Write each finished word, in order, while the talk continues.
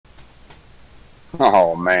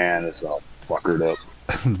Oh man, it's all fuckered up.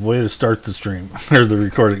 Way to start the stream or the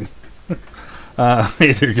recording.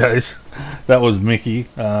 Hey there, guys. That was Mickey.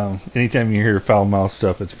 Anytime you hear foul mouth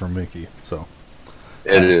stuff, it's from Mickey. So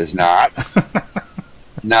It is not.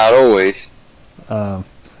 Not always.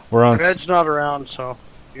 we're on. Ed's not around, so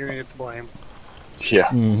you're gonna get the blame.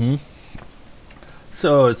 Yeah.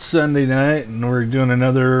 So it's Sunday night, and we're doing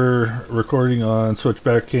another recording on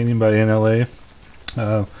Switchback Canyon by NLA.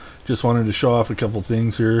 Just wanted to show off a couple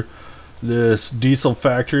things here. This diesel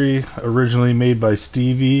factory, originally made by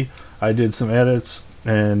Stevie. I did some edits,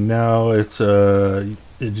 and now it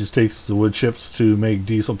just takes the wood chips to make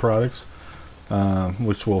diesel products,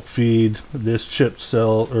 which will feed this chip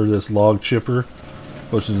cell or this log chipper,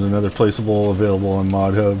 which is another placeable available on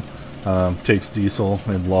Mod Hub. Takes diesel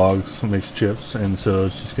and logs, makes chips, and so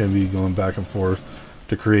it's just going to be going back and forth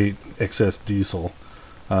to create excess diesel.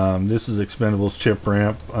 This is Expendables chip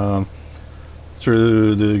ramp.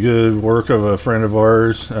 Through the good work of a friend of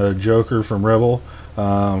ours, Joker from Rebel,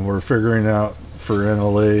 we're figuring out for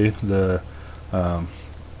NLA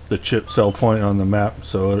the chip cell point on the map,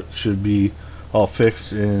 so it should be all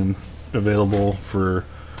fixed and available for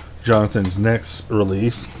Jonathan's next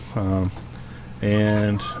release.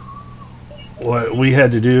 And what we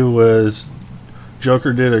had to do was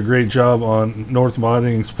Joker did a great job on North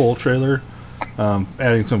Modding's pole trailer,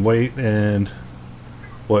 adding some weight and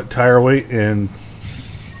tire weight and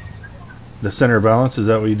the center of balance. Is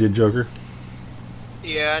that what you did, Joker?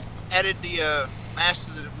 Yeah, I added the mass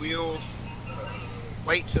to the wheels,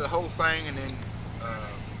 weight to the whole thing, and then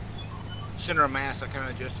center of mass I kind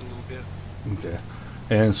of adjusted a little bit. Okay.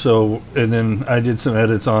 And then I did some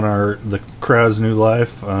edits on the Kraz New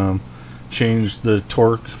Life, changed the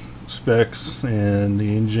torque specs and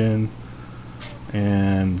the engine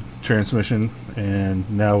and transmission, and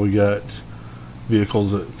now we got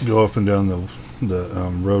vehicles that go up and down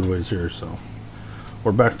the roadways here. So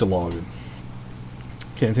we're back to logging.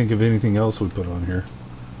 Can't think of anything else we put on here.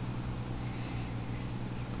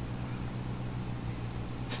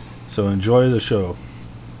 So enjoy the show.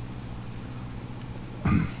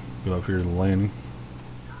 Go up here to the landing.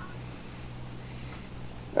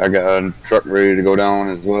 I got a truck ready to go down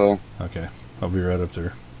as well. Okay, I'll be right up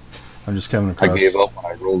there. I'm just coming across. I gave up when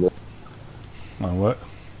I rolled it. On what?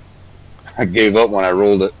 I gave up when I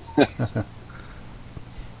rolled it.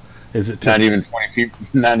 Is it not even 20 feet?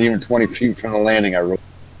 Not even 20 feet from the landing. I rolled.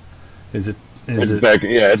 Is it's it back?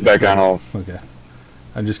 Yeah, it's back on off. Okay,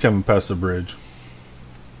 I'm just coming past the bridge.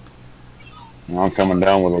 I'm coming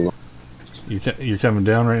down with a. You're coming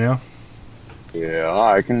down right now? Yeah,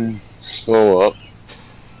 I can slow up.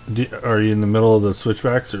 Are you in the middle of the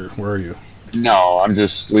switchbacks, or where are you? No, I'm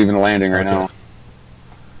just leaving the landing right now.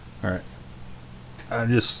 Alright.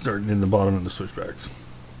 I'm just starting in the bottom of the switchbacks.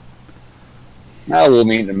 Now we'll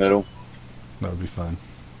meet in the middle. That would be fun.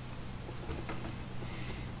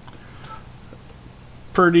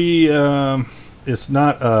 Pretty, it's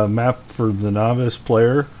not a map for the novice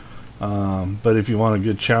player, but if you want a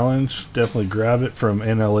good challenge, definitely grab it from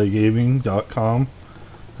NLAgaming.com.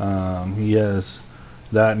 He has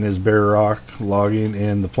that in his Bear Rock logging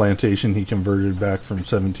and the plantation he converted back from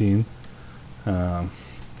 17.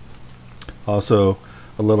 Also,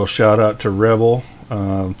 a little shout out to Rebel.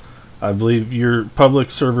 I believe your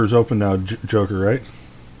public server's open now, Joker, right?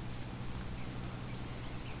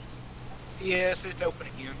 Yes, it's open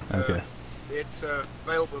again. Okay. It's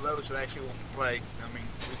available to those that actually want to play. I mean,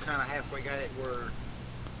 we kind of halfway got it where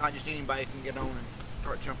not just anybody can get on and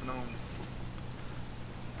start jumping on.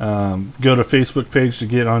 Go to Facebook page to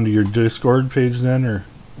get onto your Discord page then, or?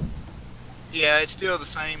 Yeah, it's still the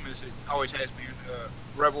same as it always has been.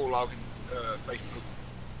 Rebel logging Facebook.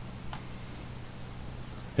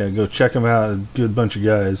 Yeah, go check them out. A good bunch of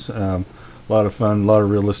guys. A lot of fun, a lot of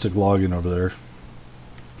realistic logging over there.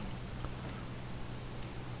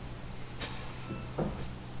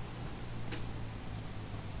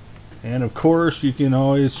 And of course, you can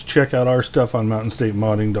always check out our stuff on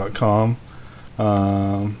mountainstatemodding.com.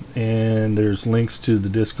 And there's links to the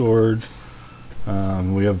Discord.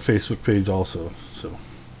 We have a Facebook page also, so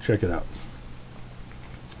check it out.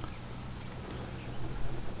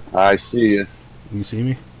 I see you. You see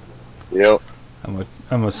me? Yep.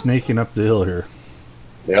 I'm a snaking up the hill here.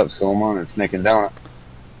 Yep, so am I. I'm snaking down it.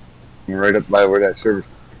 I'm right up by where that service.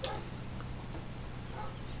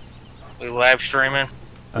 We live streaming?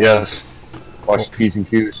 Yes. Watch the P's and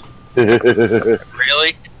Q's.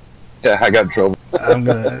 Really? Yeah, I got in trouble. I'm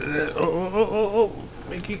gonna.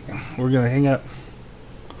 Mickey, we're gonna hang up.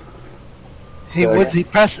 Hey, Woodsy,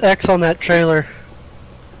 press X on that trailer.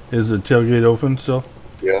 Is the tailgate open still?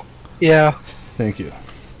 Yeah. Yeah. Thank you.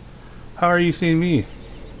 How are you seeing me?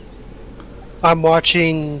 I'm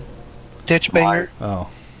watching Ditch Banger. Oh.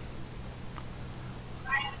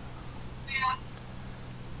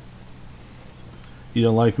 You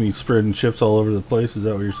don't like me spreading chips all over the place? Is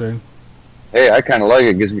that what you're saying? Hey, I kind of like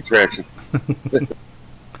it. Gives me traction.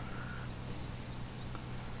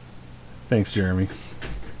 Thanks, Jeremy.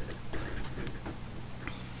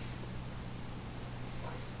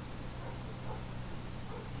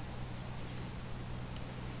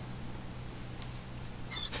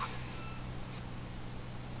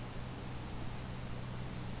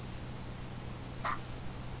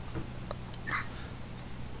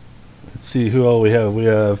 Let's see who all we have. We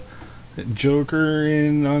have Joker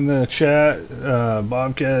in on the chat.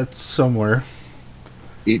 Bobcat's somewhere.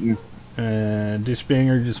 Eating. And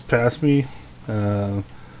Dishbanger just passed me.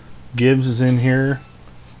 Gibbs is in here.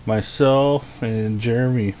 Myself and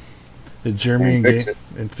Jeremy. Jeremy and Fix It.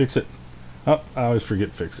 And Fix It. Oh, I always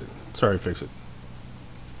forget Fix It. Sorry, Fix It.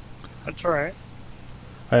 That's alright.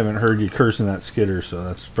 I haven't heard you cursing that skitter, so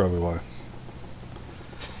that's probably why.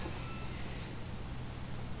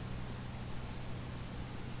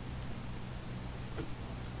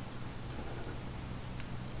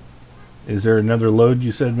 Is there another load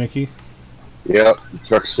you said, Mickey? Yep, the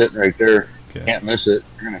truck's sitting right there. Okay. Can't miss it.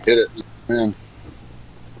 You're gonna hit it. Man.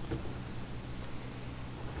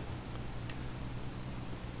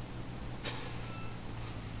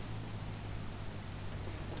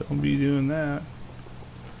 Don't be doing that.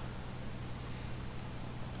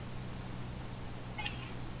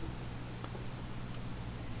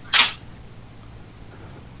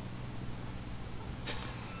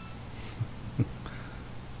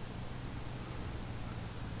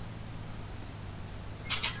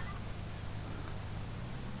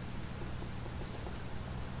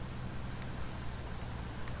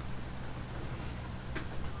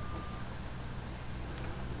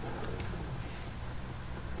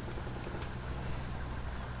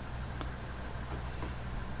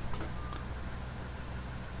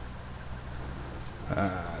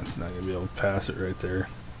 It's not going to be able to pass it right there.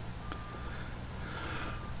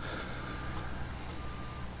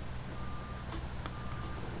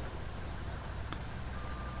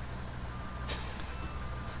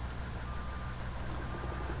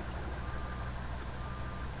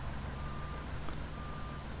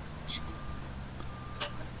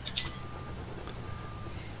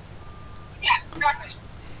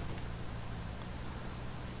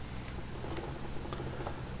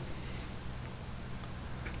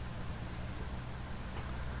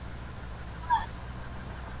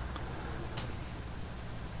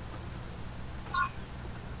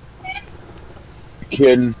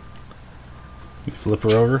 Kidding. You flip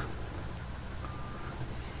her over.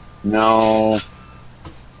 No.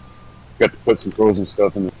 Got to put some frozen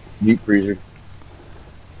stuff in the deep freezer.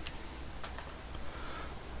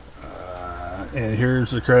 And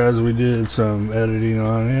here's the crowds. We did some editing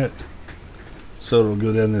on it, so it'll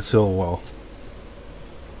go down this hill well.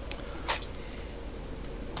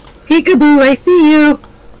 Peekaboo, I see you!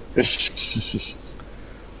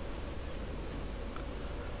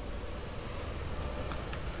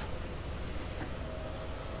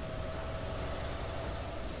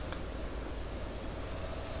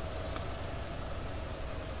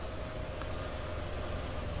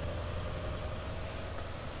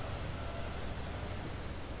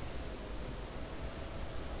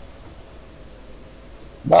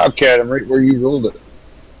 Bobcat, I'm right where you rolled it.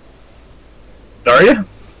 Are you?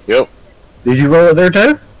 Yep. Did you roll it there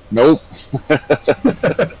too? Nope.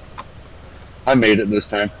 I made it this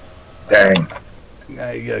time. Dang.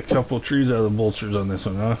 Now you got a couple trees out of the bolsters on this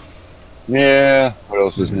one, huh? Yeah. What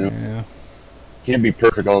else is new? Yeah, Can't be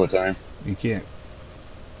perfect all the time. you can't.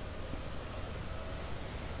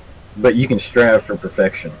 But you can strive for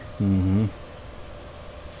perfection. Mm-hmm.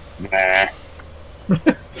 Nah.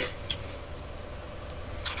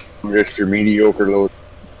 I'm just your mediocre load.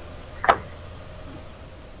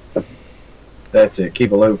 That's it.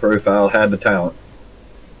 Keep a low profile, hide the talent.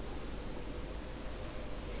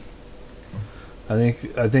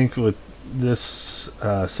 I think with this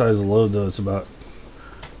size of load though, it's about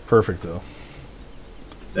perfect though.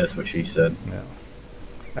 That's what she said.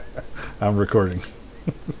 Yeah. I'm recording.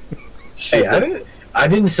 Hey, I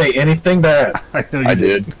didn't say anything bad. I know you I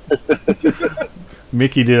did.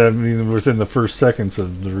 Mickey did. I mean, within the first seconds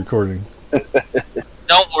of the recording.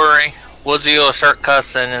 Don't worry. Woodsy will start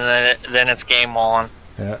cussing, and then it's game on.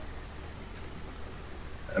 Yeah.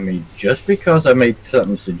 I mean, just because I made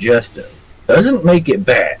something suggestive doesn't make it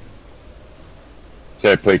bad.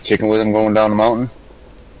 Should I play chicken with him going down the mountain?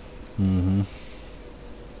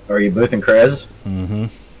 Mm-hmm. Are you both in Kraz? Mm-hmm.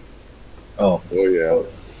 Oh, Oh, yeah.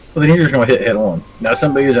 well, then you're just going to hit head on. Now,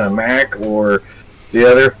 somebody using a Mac or the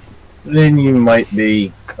other, then you might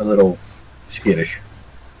be a little skittish.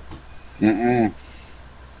 Mm-mm.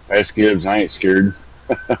 That's Gibbs. I ain't scared.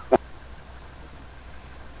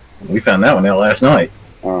 We found that one out last night.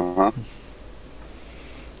 Uh-huh.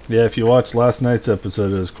 Yeah, if you watched last night's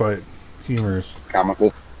episode, it was quite humorous.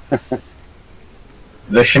 Comical.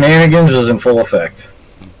 The shenanigans is in full effect.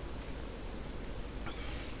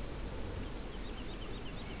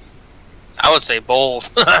 I would say bold.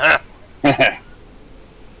 I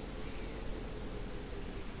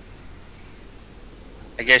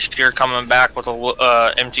guess you're coming back with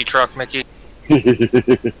a empty truck, Mickey.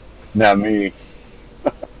 Not me.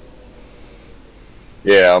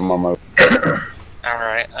 Yeah, I'm on my...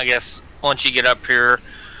 Alright, I guess once you get up here,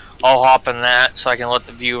 I'll hop in that so I can let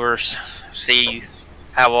the viewers see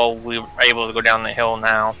how well we're able to go down the hill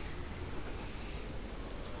now.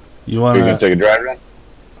 You Are want you going to take a drive run?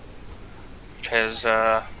 Because,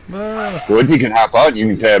 Well, you can hop out, you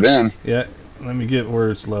can tab in. yeah, let me get where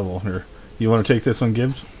it's level here. You want to take this one,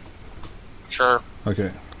 Gibbs? sure.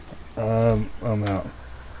 Okay. I'm out.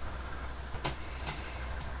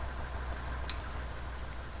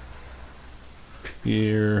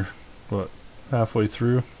 You're, what, halfway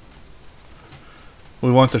through?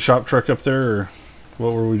 We want the shop truck up there, or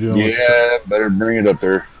what were we doing? with the Yeah, better bring it up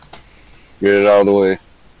there. Get it out of the way.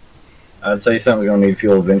 I'd say something's going to need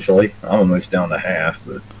fuel eventually. I'm almost down to half,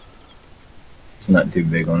 but it's not too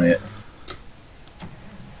big on it.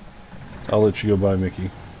 I'll let you go by,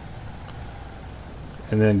 Mickey.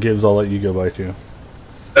 And then Gibbs, I'll let you go by too.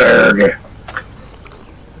 Okay.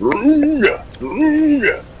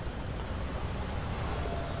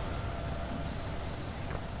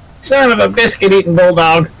 Son of a biscuit-eating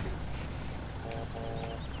bulldog.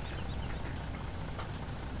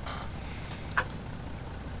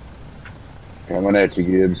 Coming at you,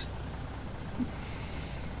 Gibbs.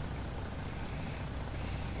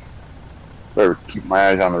 Better keep my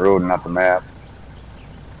eyes on the road and not the map.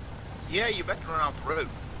 Yeah, you better run off the road.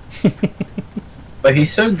 But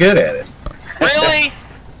he's so good at it. Really?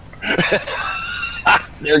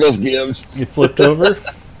 There goes Gibbs. You flipped over?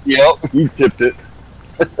 Yep, you tipped it.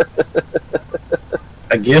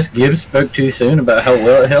 I guess Gibbs spoke too soon about how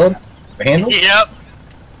well it handled. Yep.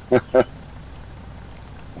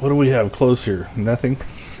 What do we have close here? Nothing?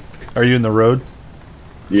 Are you in the road?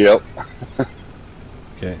 Yep.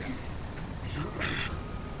 Okay.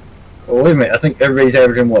 Well, wait a minute. I think everybody's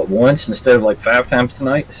averaging, what, once instead of like 5 times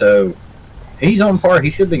tonight? So he's on par.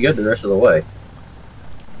 He should be good the rest of the way.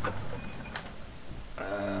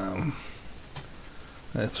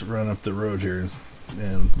 Let's run up the road here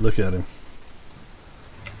and look at him.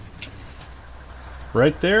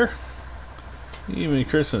 Right there? Even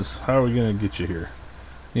Christmas. How are we going to get you here?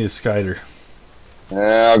 Need a skidder.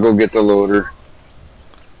 Yeah, I'll go get the loader.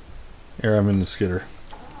 Here, I'm in the skidder.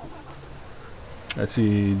 I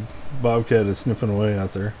see Bobcat is snipping away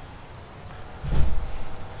out there.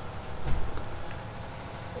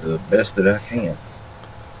 The best that I can.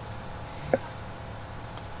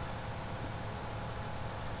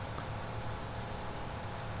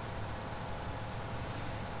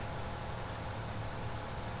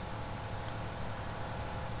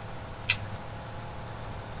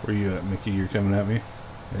 Where you at, Mickey? You're coming at me?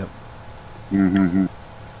 Yep. Mm-hmm.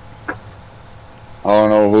 I don't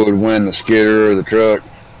know who would win, the skidder or the truck.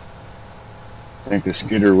 I think the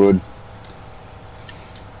skidder would.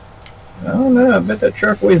 I don't know. I bet that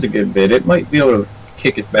truck weighs a good bit. It might be able to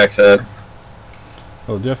kick its backside.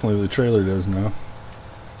 Oh, definitely the trailer does now.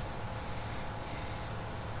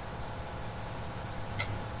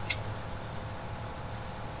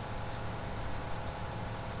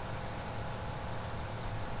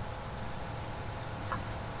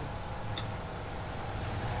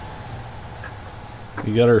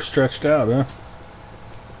 You got her stretched out, huh?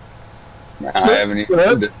 I haven't even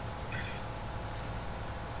moved it.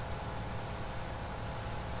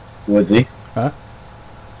 Woodsy? Huh?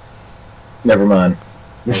 Never mind.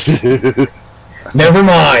 Never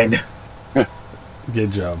mind.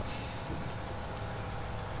 Good job.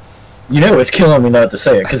 You know it's killing me not to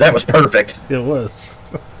say it, because that was perfect. It was.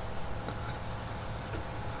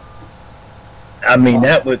 I mean,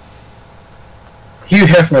 that would... Hugh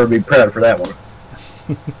Hefner would be proud for that one.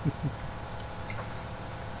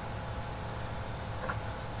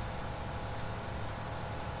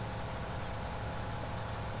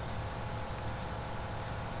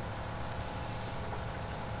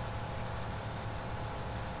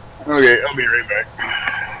 Okay, I'll be right back.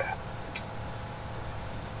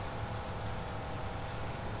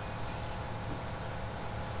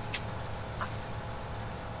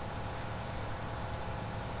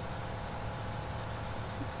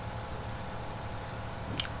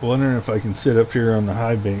 Wondering if I can sit up here on the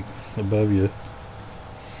high bank above you.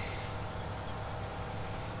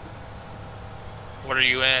 What are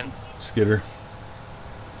you in? Skidder.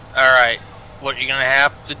 Alright, what you're gonna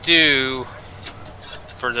have to do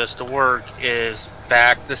for this to work is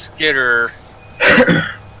back the skidder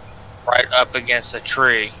right up against a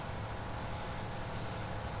tree.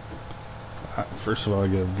 First of all, I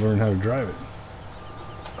gotta learn how to drive it.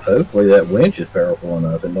 Hopefully that winch is powerful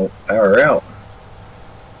enough and don't power out.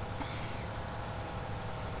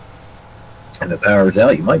 And if it powers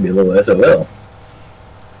out, you might be a little SOL.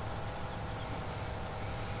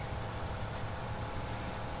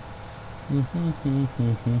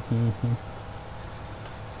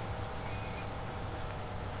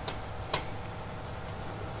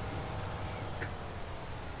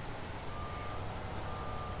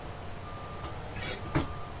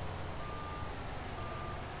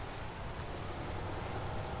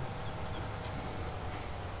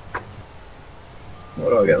 What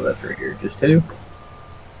do I got left right here? Just two?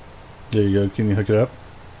 There you go. Can you hook it up?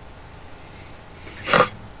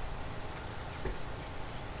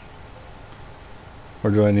 Or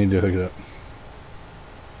do I need to hook it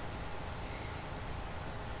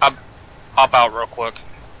up? Hop out real quick.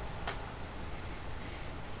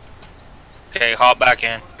 Okay, hop back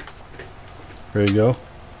in. There you go.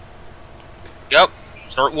 Yep,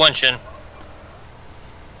 start winching.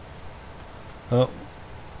 Oh.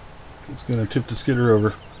 It's gonna tip the skidder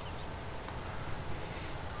over.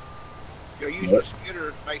 You're using the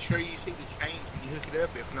skidder, make sure you see the chains when you hook it up.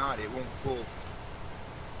 If not, it won't pull.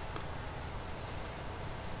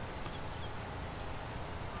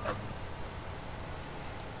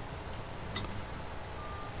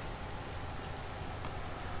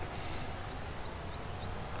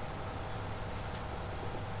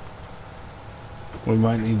 We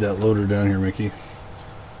might need that loader down here, Mickey.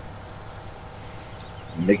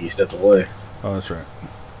 Mickey stepped away. Oh, that's right.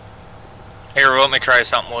 Here, let me try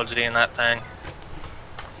something woodsy in that thing.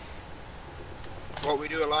 What we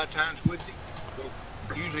do a lot of times with it,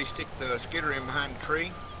 we'll usually stick the skidder in behind the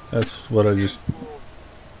tree. That's what I just...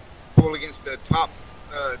 Pull against the top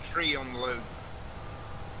tree on the load.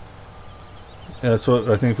 Yeah, that's what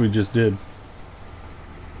I think we just did.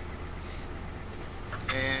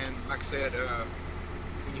 And like I said,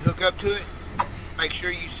 when you hook up to it, make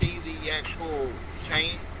sure you see the actual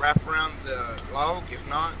chain wrap around the log. If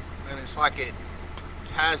not, then it's like it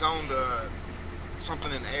ties on to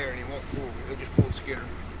something in the air and it won't pull. It'll just pull the skidder.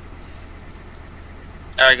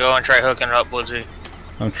 Alright, go and try hooking it up, woodsy.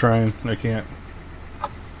 I'm trying. I can't.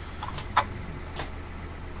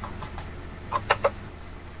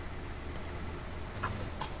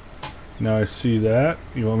 Now I see that.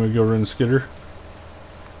 You want me to go run the skidder?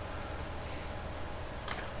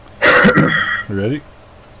 Ready?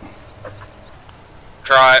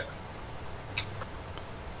 Try it.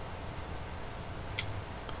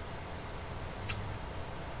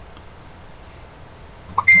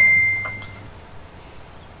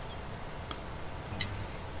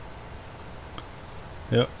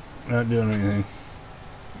 Yep, not doing anything.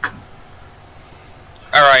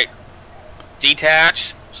 Alright.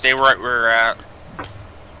 Detach. Stay right where you're at.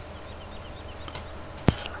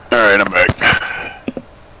 Alright, I'm back.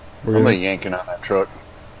 We're Somebody gonna, yanking on that truck.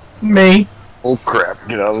 Me? Oh crap,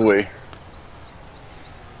 get out of the way.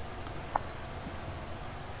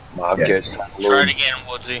 Bobcat's trying to Try load. it again,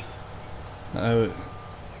 woodsy.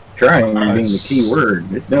 Trying being the key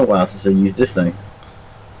word. It's been a while since I used this thing.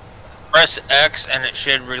 Press X and it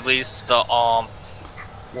should release the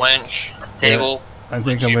winch table. I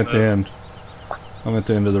think I'm at the end. I'm at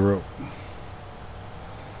the end of the rope.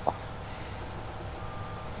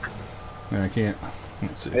 I can't.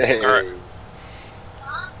 Let's see. Hey. Alright.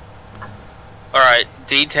 Alright,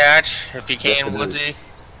 detach if you Yes, can, it woodsy.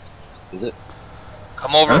 Is it?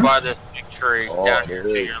 Come over Huh? by this big tree Oh, down here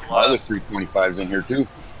here it to is. your My other left. 325's in here too.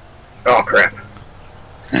 Oh, crap.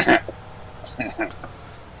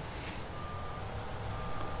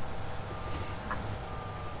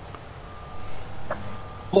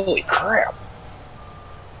 Holy crap.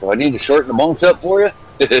 Do I need to shorten the bunks up for you?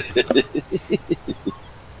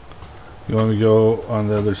 You want me to go on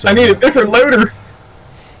the other side? I need a different loader.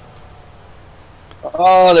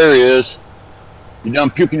 Oh, there he is. You done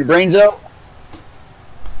puking your brains out?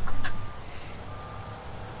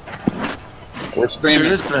 We're streaming.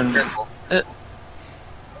 Dude,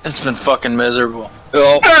 it's been fucking miserable.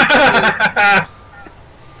 Oh,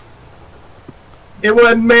 It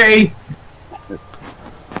wasn't me.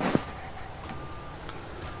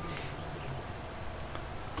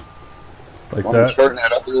 Like want me to that? shorten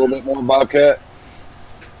that up a little bit more, Bobcat?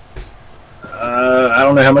 I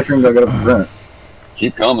don't know how much room I got up front.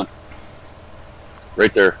 Keep coming.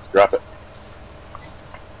 Right there. Drop it.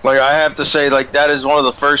 Like, I have to say, like, that is one of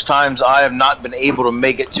the first times I have not been able to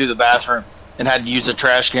make it to the bathroom and had to use the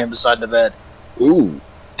trash can beside the bed. Ooh.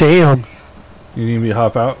 Damn. You need me to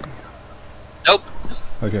hop out? Nope.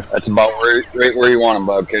 Okay. That's about right where you want him,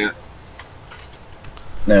 Bobcat.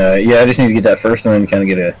 No, yeah, I just need to get that first one and kind of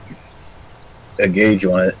get a gauge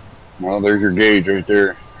on it. Well, there's your gauge right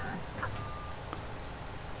there.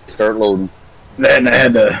 Start loading. And I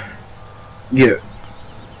had to get it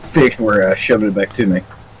fixed where I shoved it back to me.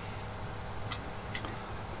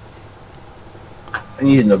 I'm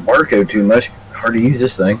using the barcode too much. Hard to use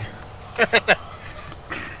this thing.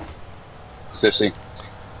 Sissy.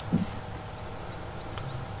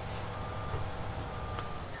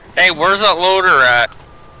 Hey, where's that loader at?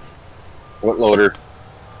 What loader?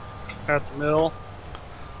 At the mill.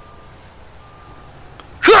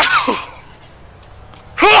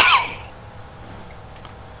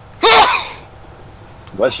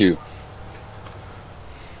 Bless you.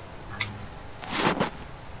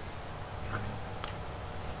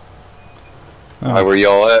 Hi, where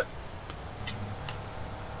y'all at?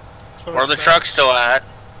 Where the truck's still at?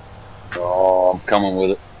 Oh, I'm coming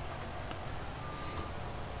with it.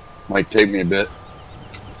 Might take me a bit.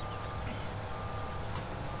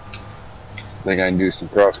 Think I can do some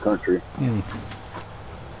cross country.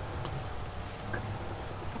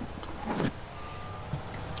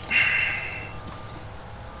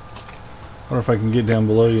 I wonder if I can get down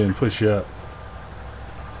below you and push you up.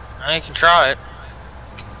 I can try it.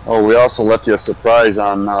 Oh, we also left you a surprise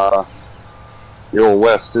on the old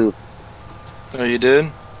West too. Oh, you did?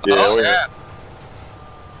 Yeah, Oh, we- yeah.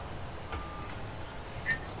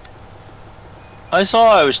 I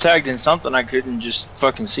saw I was tagged in something. I couldn't just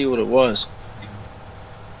fucking see what it was.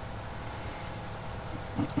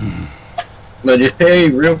 But just pay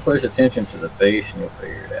real close attention to the face and you'll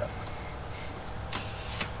figure it out.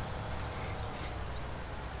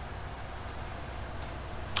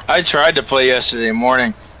 I tried to play yesterday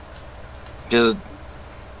morning because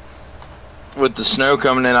with the snow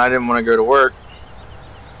coming in, I didn't want to go to work.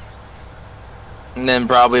 And then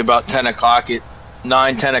probably about 10 o'clock,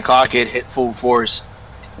 10 o'clock, it hit full force.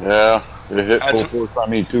 Yeah, it hit full That's- force on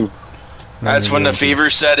me too. That's when the fever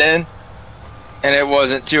set in. And it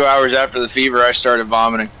wasn't 2 hours after the fever I started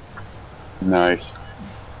vomiting. Nice.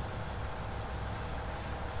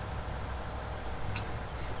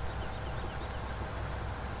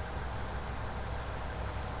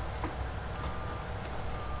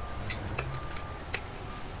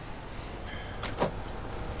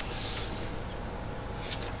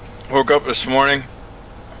 Woke up this morning.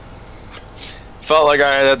 Felt like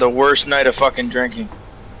I had the worst night of fucking drinking.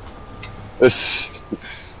 This,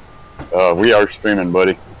 we are streaming,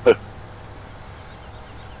 buddy.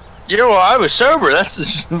 You know, I was sober.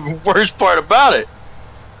 That's the worst part about it.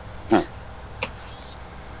 Huh.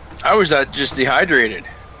 I was just dehydrated.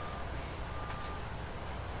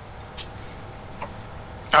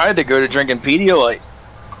 I had to go to drinking Pedialyte.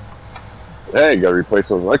 Hey, you gotta replace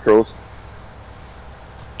those electrodes.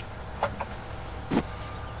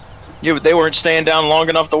 Yeah, but they weren't staying down long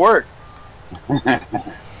enough to work.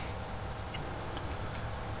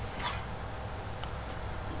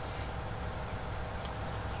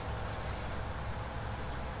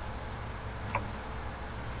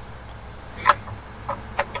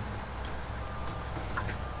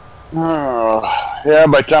 Oh, yeah,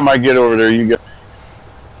 by the time I get over there, you got.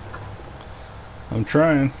 I'm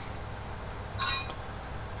trying.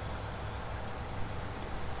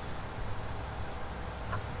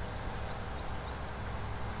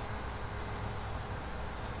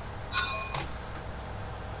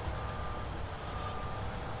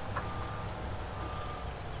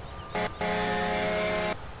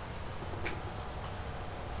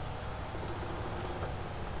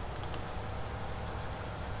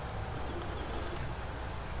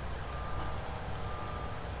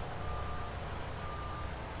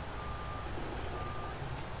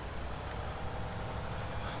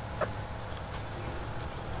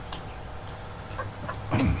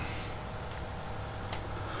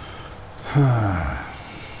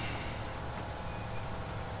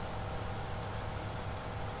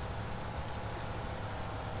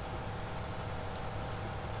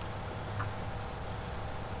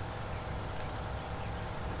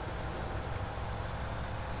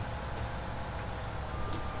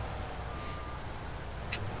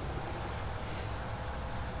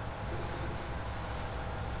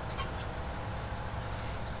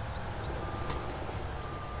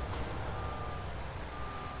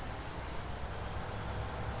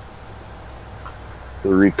 The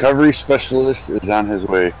recovery specialist is on his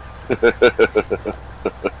way.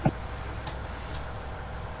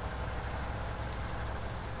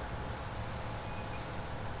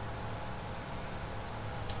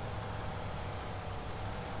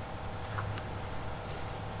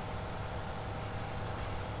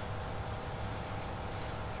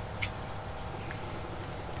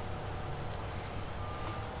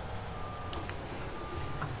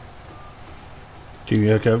 Can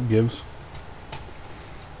you hook up, Gibbs?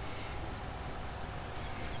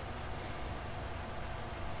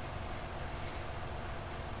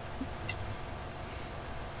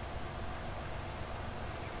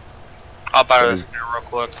 Hop out of this here real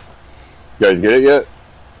quick. You guys get it yet?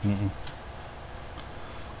 Mm-mm.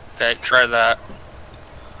 Okay, try that.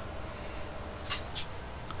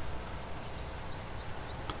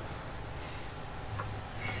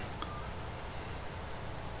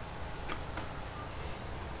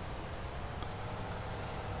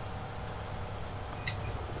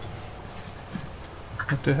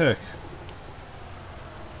 What the heck?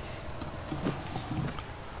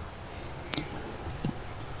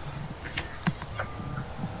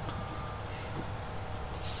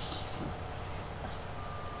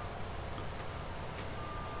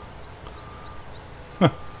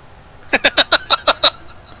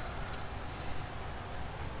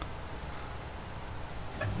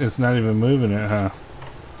 It's not even moving it, huh?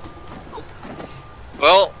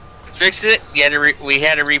 Well, fix it. You had to we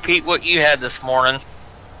had to repeat what you had this morning.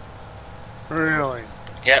 Really?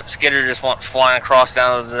 Yep, Skidder just went flying across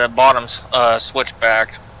down to the bottom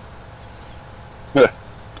switchback.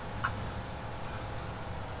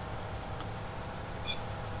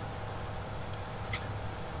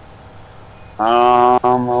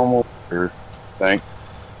 Almost here. Thank.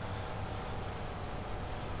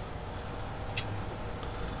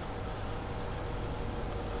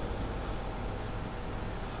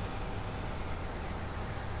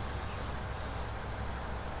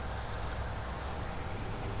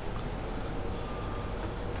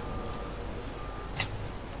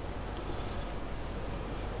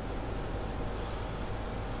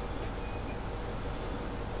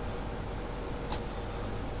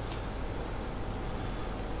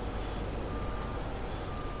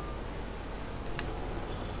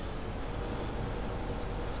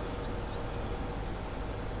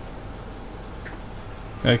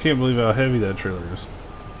 I can't believe how heavy that trailer is.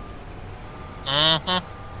 Mm-hmm.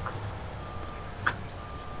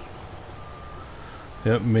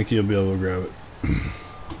 Yep, Mickey will be able to grab it.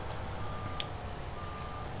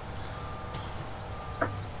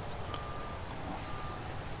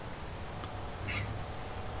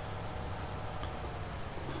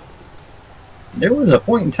 There was a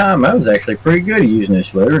point in time I was actually pretty good at using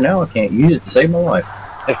this loader. Now I can't use it to save my life.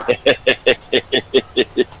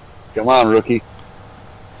 Come on, rookie.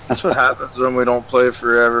 That's what happens when we don't play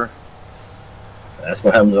forever. That's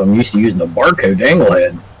what happens when I'm used to using the barcode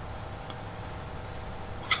danglehead.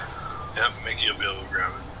 Yep, Mickey will be able to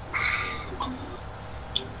grab it.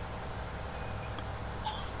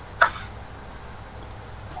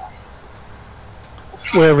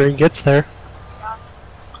 Whenever he gets there.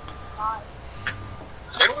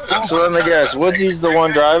 So let me guess, Woodsy's the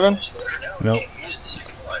one driving? Nope.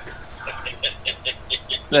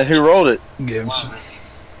 Then who rolled it? Gibbs.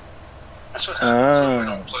 That's what happens when we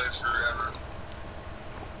don't play forever.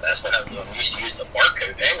 That's what happens when I'm used to using the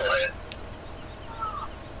barcode danglehead.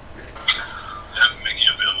 Yep, Mickey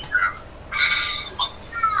will be able to grab it.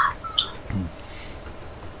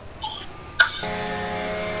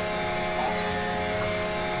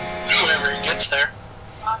 Whenever he gets there.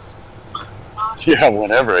 Yeah,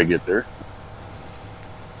 whenever I get there.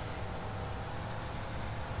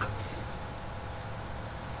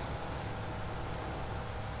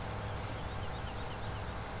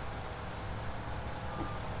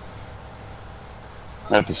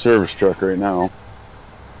 I'm at the service truck right now.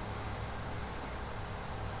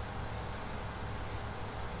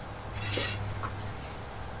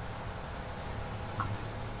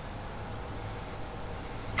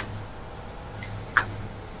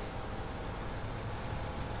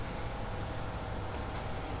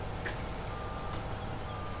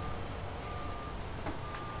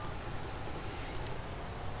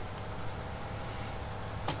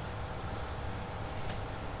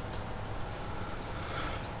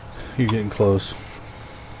 You're getting close.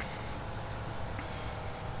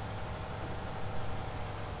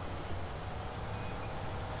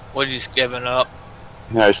 Woody's giving up.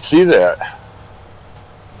 Yeah, I see that.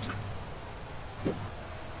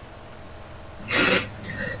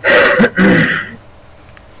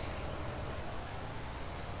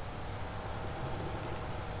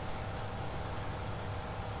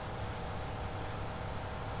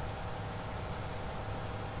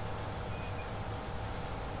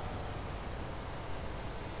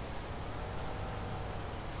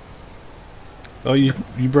 Oh, you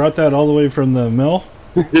brought that all the way from the mill?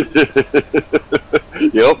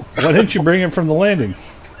 Yep. Why didn't you bring it from the landing?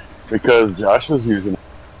 Because Josh was using it.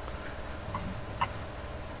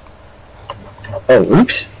 Oh,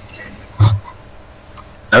 oops.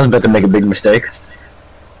 I was about to make a big mistake.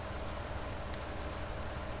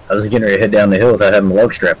 I was getting ready to head down the hill without having the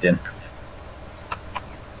log strapped in.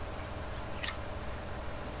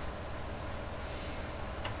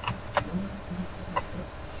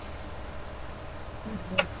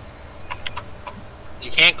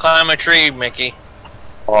 You can't climb a tree, Mickey.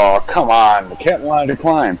 Oh, come on. The cat wanted to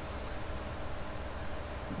climb.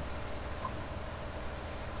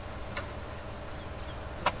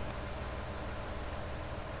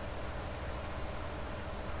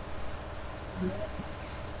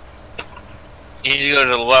 You need to go to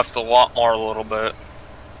the left a lot more, a little bit.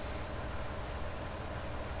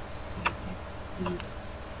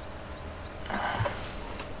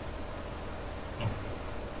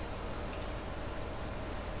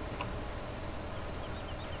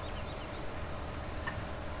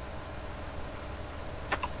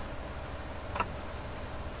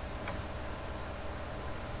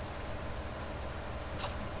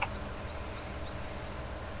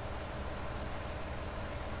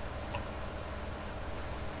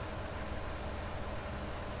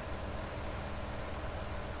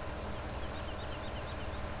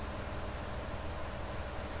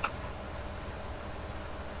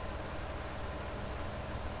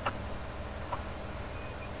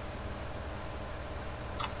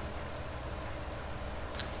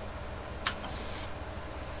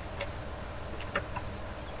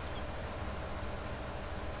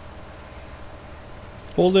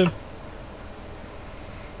 Hold him.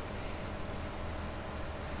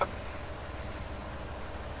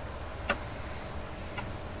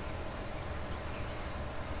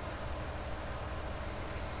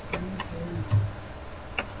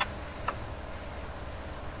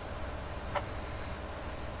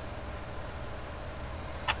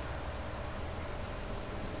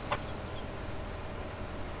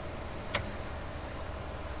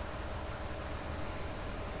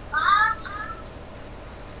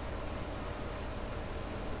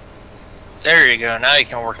 There you go. Now you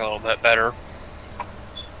can work a little bit better.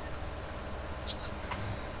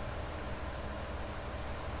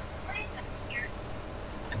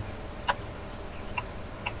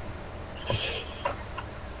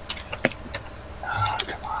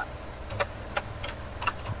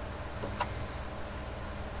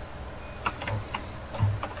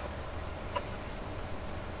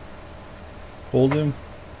 Hold him.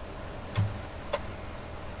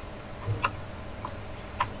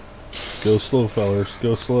 Go slow, fellers.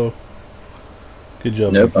 Go slow. Good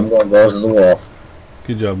job. Nope, Mickey. I'm going balls to the wall.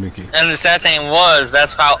 Good job, Mickey. And the sad thing was,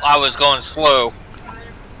 that's how I was going slow.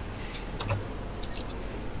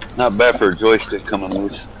 Not bad for a joystick coming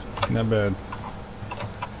loose. Not bad.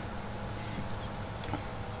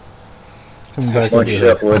 Coming back Bunch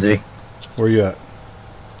over up, here. Woodsy. Where you at?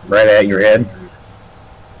 Right at your head.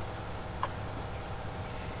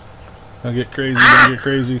 Don't get crazy. Don't get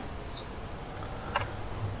crazy.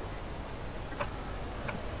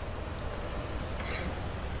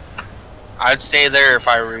 I'd stay there if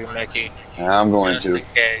I were you, Mickey. Yeah, I'm going Just to. in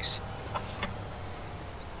case.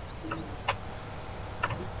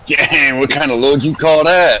 Dang, what kind of load you call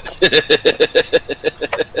that?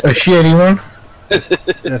 A shitty one?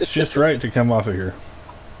 That's just right to come off of here.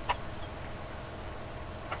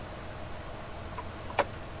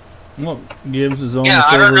 Well, Gibbs is almost Yeah,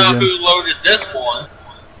 I don't over know again. who loaded this one.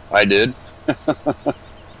 I did.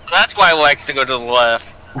 That's why he likes to go to the left.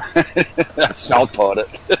 Southpawed it.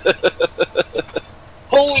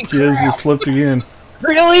 Holy Gibbs crap! just flipped again.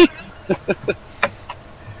 Really?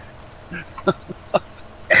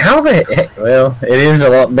 How the heck? Well, it is a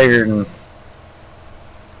lot bigger than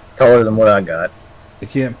taller than what I got. You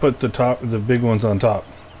can't put the big ones on top.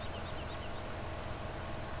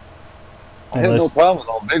 I have no problem with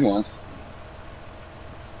all big ones.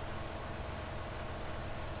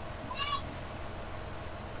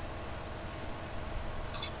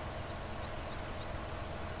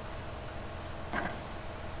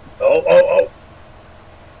 Oh.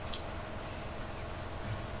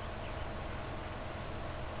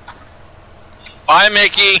 Bye,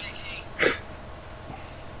 Mickey.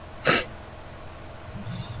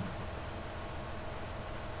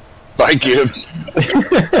 Bye, Gibbs.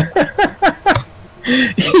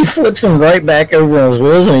 He flips him right back over on his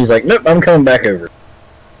wheels and he's like, nope, I'm coming back over.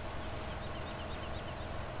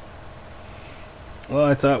 Well,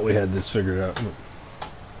 I thought we had this figured out. But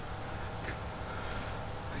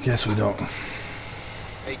I guess we don't.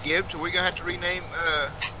 Hey Gibbs, are we gonna have to rename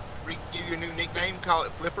give you a new nickname. Call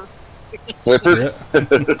it Flipper. Flipper? Yeah.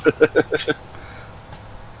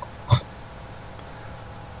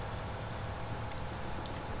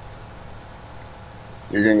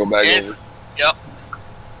 You're gonna go back Yes. over. Yep.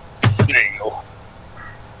 There you go.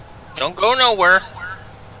 Don't go nowhere.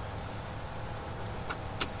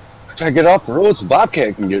 Try to get off the road so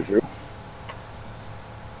Bobcat can get through.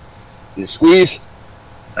 You squeeze.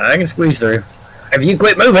 I can squeeze through. If you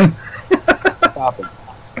quit moving. Stop him.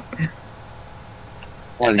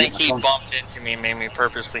 I think he bumped into me and made me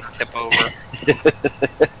purposely tip over.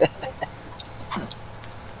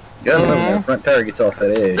 Gotta love when the front tire gets off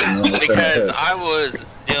that edge. And then Because I was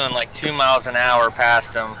doing like 2 miles an hour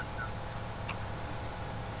past him.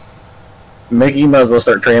 Mickey, you might as well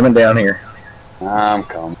start tramming down here. I'm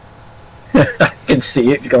coming. I can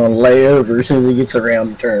see it going to lay over as soon as he gets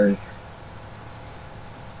around the turn.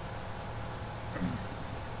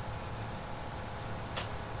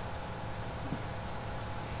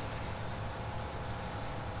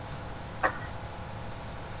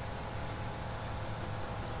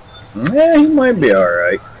 Yeah, he might be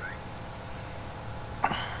alright.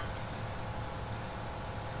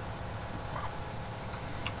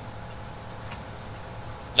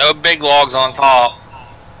 No big logs on top.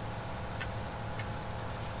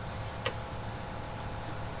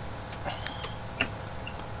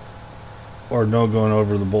 Or no going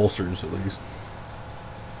over the bolsters, at least.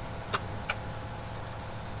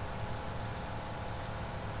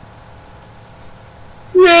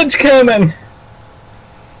 Red's coming!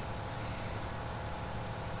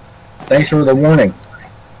 Thanks for the warning.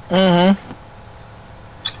 Mm-hmm.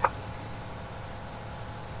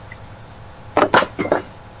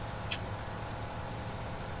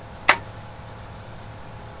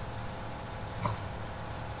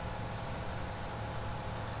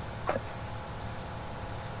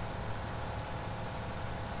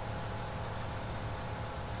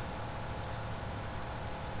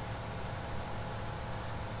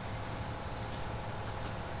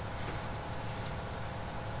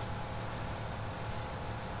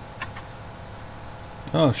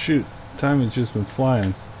 Oh, shoot. Time has just been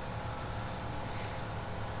flying.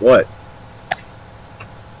 What?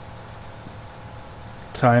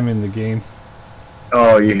 Time in the game.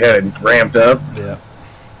 Oh, you had it ramped up? Yeah.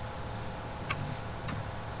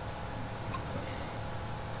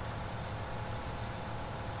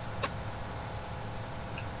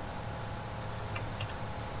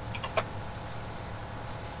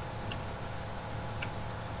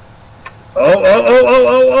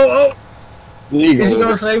 Oh! There you Is he go.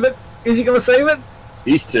 gonna save it? Is he gonna save it?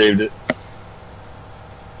 He saved it.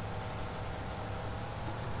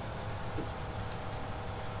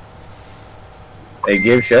 Hey,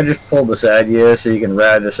 Gibbs, should I just pull the side so you can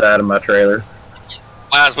ride the side of my trailer?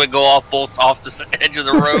 Might as well go off both off the edge of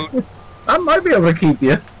the road. I might be able to keep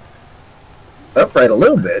you upright a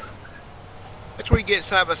little bit. That's where you get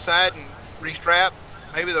side by side and restrap.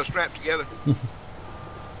 Maybe they'll strap together.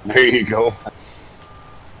 There you go.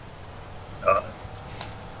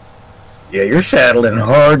 Yeah, you're saddling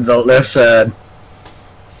hard the left side.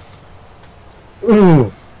 Ooh.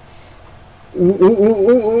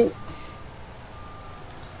 Ooh.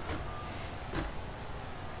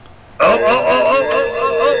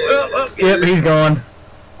 Oh. Yep, he's gone.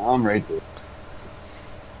 I'm right there.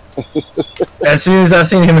 As soon as I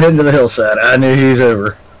seen him heading to the hillside, I knew he was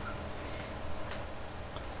over.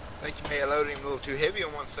 I think you may have loaded him a little too heavy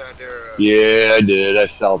on one side there. Yeah, I did. I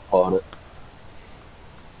southpawed it.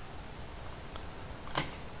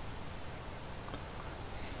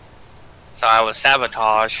 So I was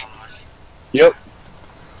sabotage. Yep.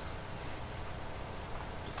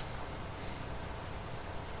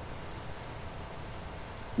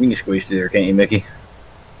 You can squeeze through there, can't you, Mickey?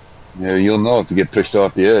 Yeah, you'll know if you get pushed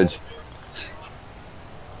off the edge.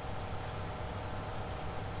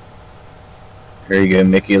 There you go,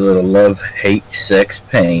 Mickey. A little love, hate, sex,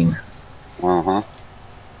 pain. Uh-huh.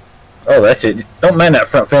 Oh, that's it. Don't mind that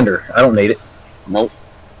front fender. I don't need it. Nope.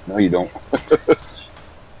 No, you don't.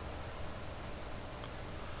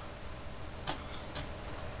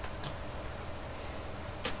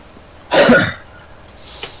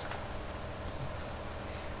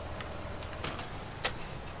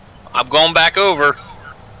 I'm going back over.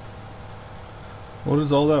 What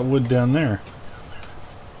is all that wood down there?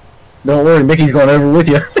 Don't worry, Mickey's going over with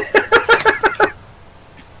you.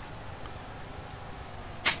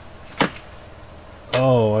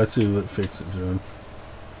 Oh, I see what Fix is doing.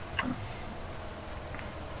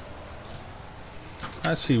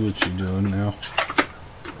 I see what you're doing now.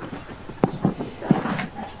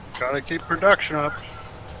 Gotta keep production up.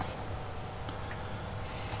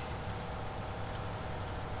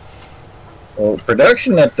 Well,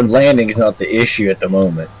 production at the landing is not the issue at the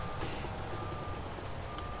moment.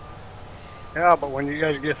 Yeah, but when you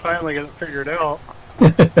guys finally get it figured out,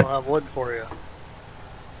 I'll have wood for you.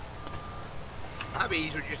 Might be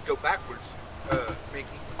easier to just go backwards, Mickey.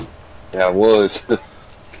 Yeah, it was.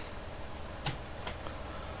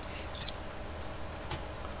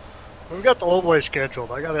 We've got the old way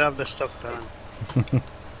scheduled. I gotta have this stuff done.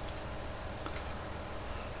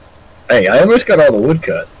 Hey, I almost got all the wood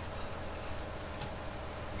cut.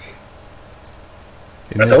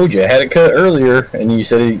 I told you I had it cut earlier, and you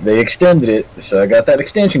said they extended it, so I got that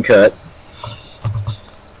extension cut.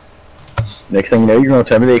 Next thing you know, you're going to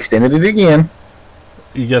tell me they extended it again.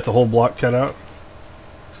 You got the whole block cut out?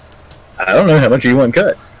 I don't know how much you want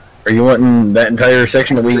cut. Are you wanting that entire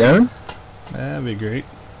section that we own? That'd be great.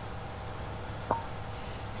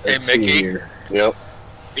 Hey, Let's see Mickey. here. Yep.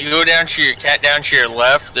 You go down to your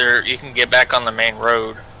left. There, you can get back on the main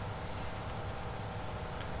road.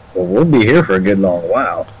 Well, we'll be here for a good long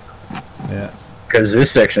while. Yeah. Because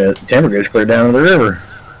this section of timber goes clear down to the river.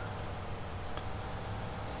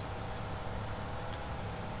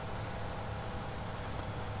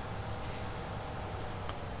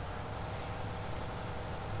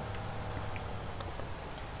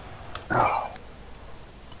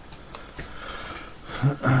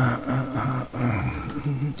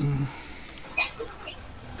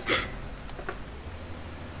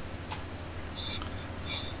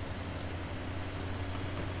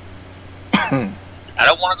 I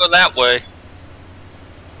don't want to go that way.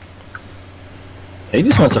 He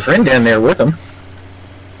just wants a friend down there with him.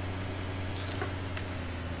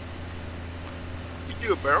 Just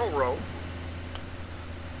do a barrel roll.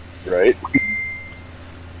 Right.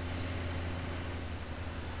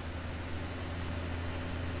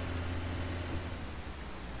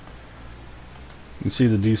 You see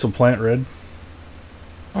the diesel plant red?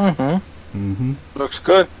 Mm-hmm. Mm-hmm. Looks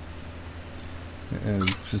good. And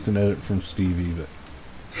it's just an edit from Stevie, but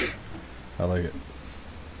I like it.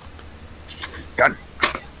 God.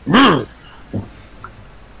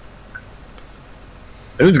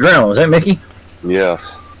 Who's growling? Was that Mickey?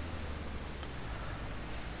 Yes.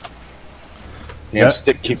 Yeah. The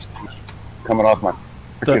stick keeps coming off my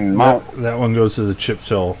freaking mouth. That one goes to the chip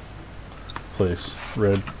sell place.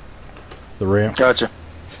 Red. The ramp. Gotcha.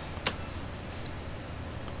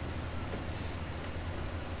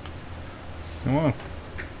 Come on.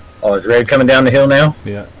 Oh, is Red coming down the hill now?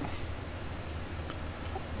 Yeah.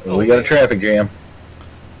 Well, we got a traffic jam.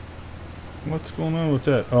 What's going on with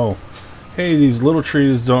that? Oh. Hey, these little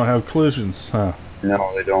trees don't have collisions, huh?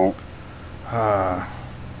 No, they don't. Ah.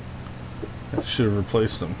 I should have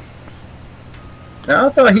replaced them. Now, I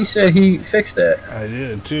thought he said he fixed that. I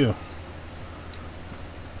did, too.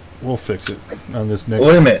 We'll fix it on this next...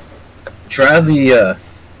 Wait a minute. Try the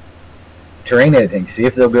terrain editing. See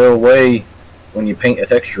if they'll go away when you paint a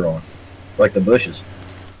texture on. Like the bushes.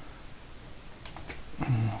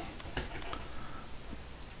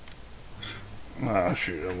 Ah,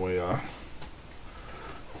 shoot, I'm way off.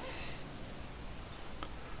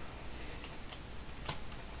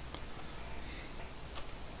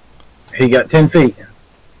 He got 10 feet.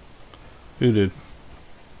 Who did?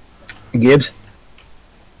 Gibbs.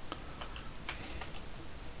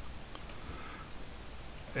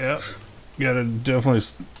 Yeah. Gotta definitely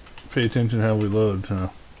pay attention how we load, huh?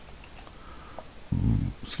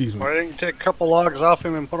 Excuse me. Why didn't you take a couple logs off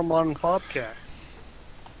him and put them on Bobcat?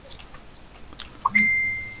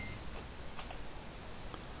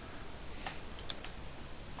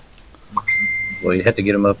 Well, you had to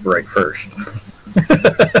get him upright first.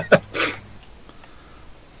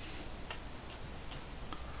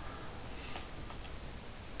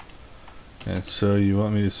 And so you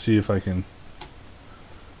want me to see if I can...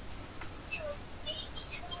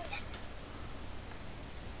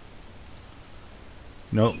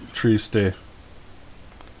 Nope, trees stay.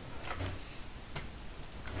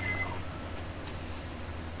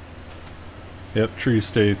 Yep, trees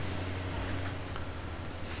stayed.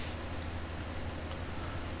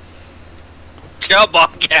 Go,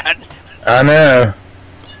 Bobcat. I know.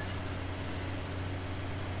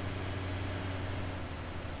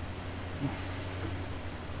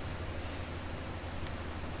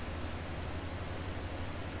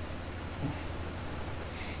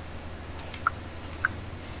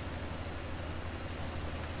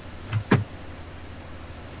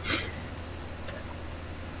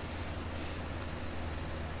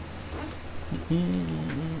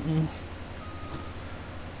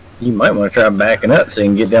 You might want to try backing up so you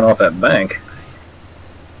can get down off that bank.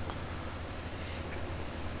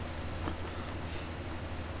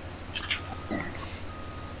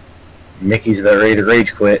 Mickey's about ready to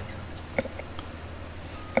rage quit.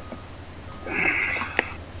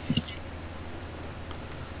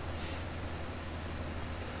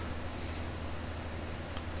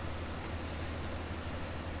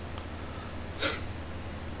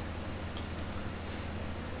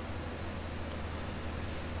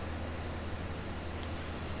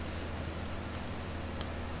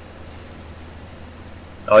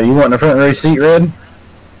 Oh, you want the front row seat, Red?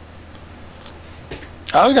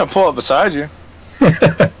 I was gonna pull up beside you.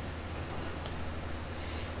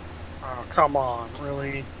 Oh, come on,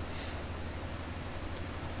 really?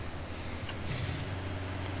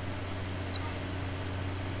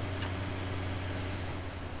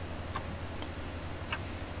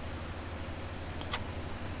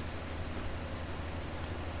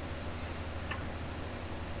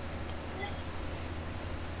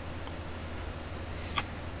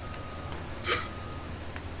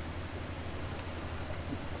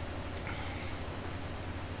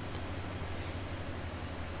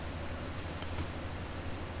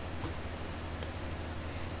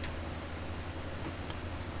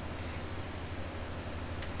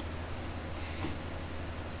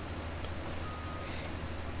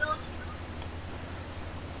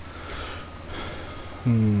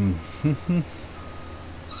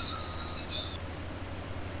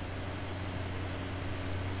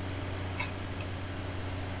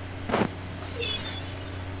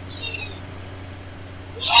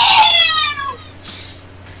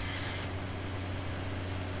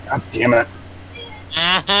 God damn it.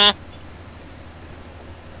 Mm-hmm.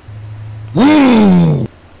 Woo!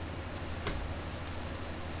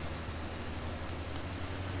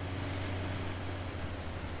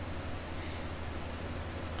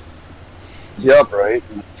 It's upright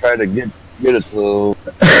and try to get it so.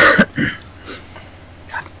 God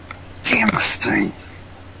damn this thing.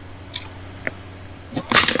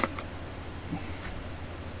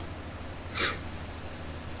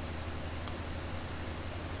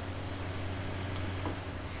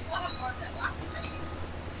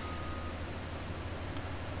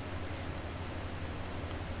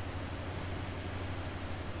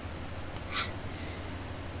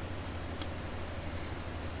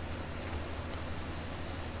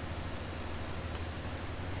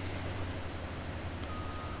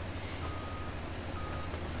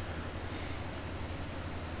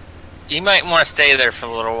 You might want to stay there for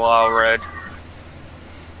a little while, Red.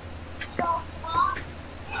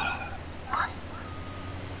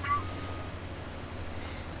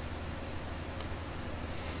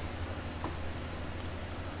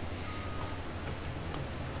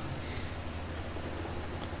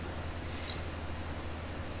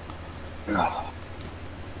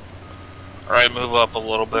 Alright, move up a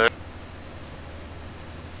little bit.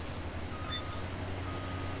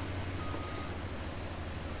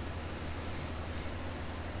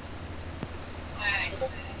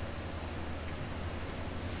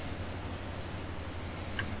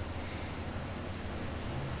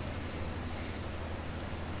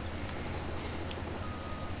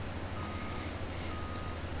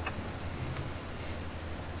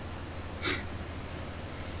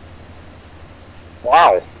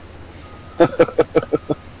 Wow.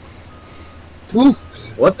 Whew.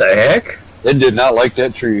 What the heck? It did not like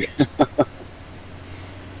that tree.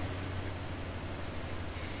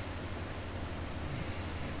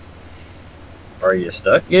 Are you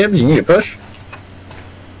stuck, Gibbs? You need to push?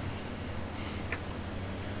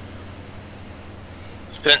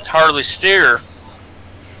 Couldn't hardly steer.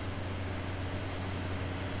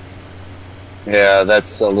 Yeah,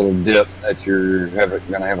 that's a little dip that you're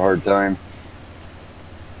gonna have a hard time.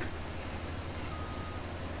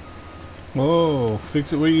 Whoa,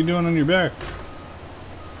 fix it. What are you doing on your back?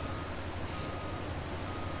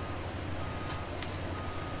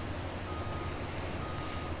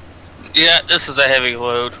 Yeah, this is a heavy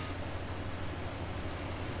load.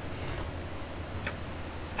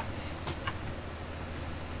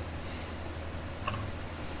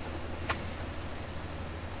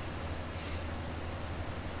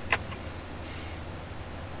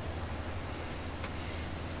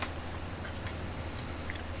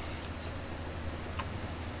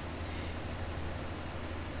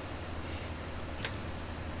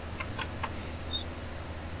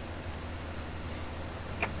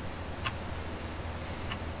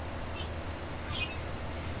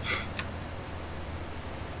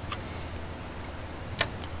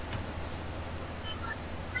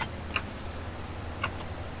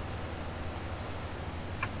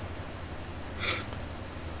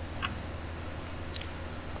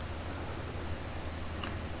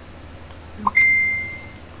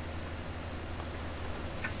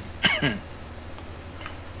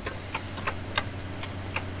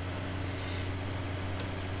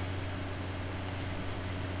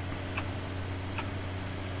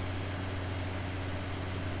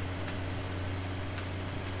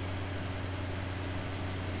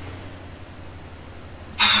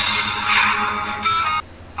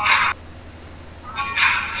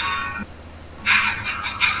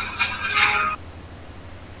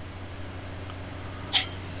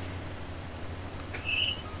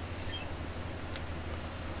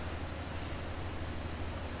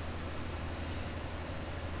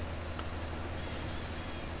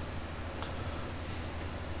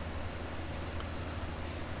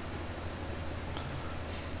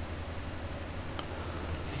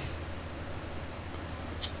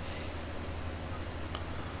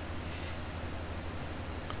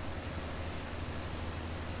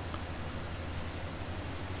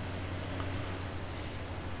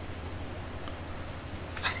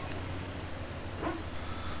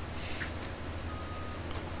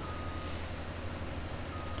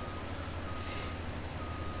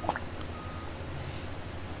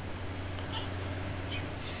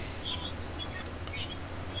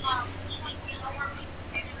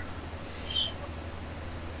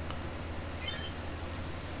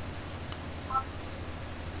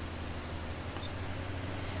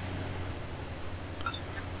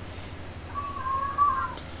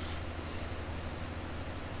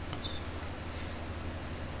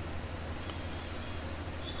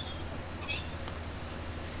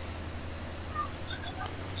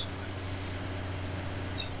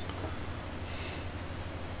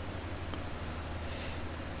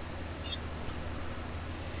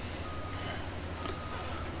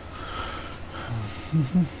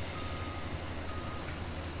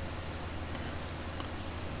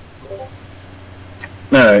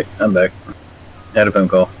 Alright, I'm back. Had a phone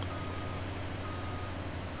call.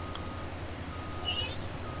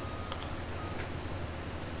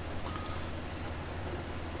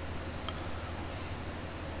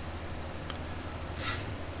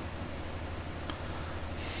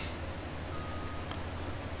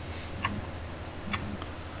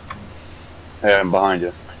 Yeah, I'm behind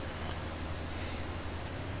you.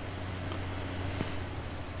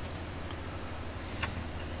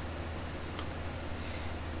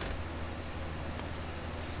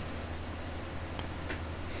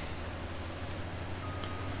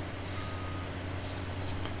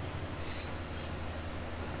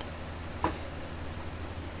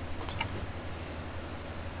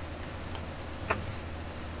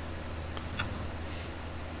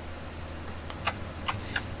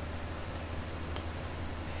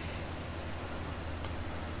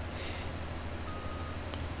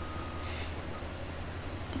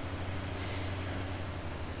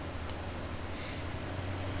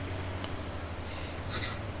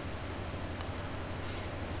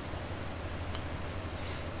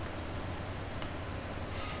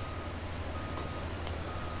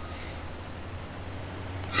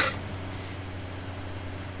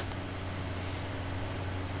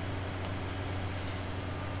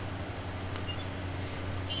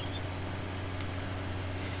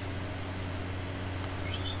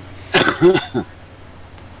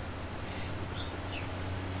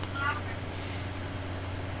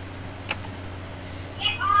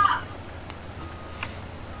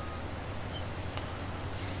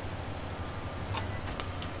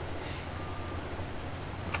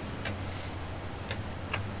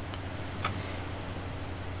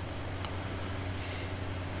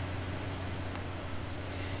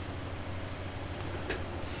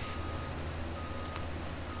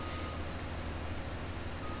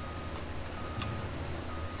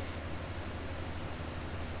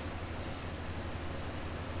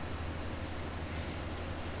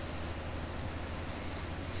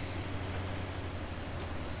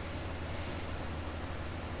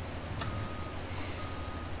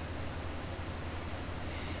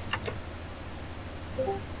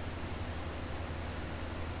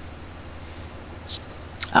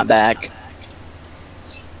 I'm back.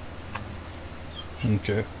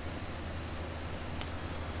 Okay.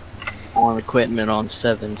 On equipment on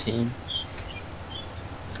 17.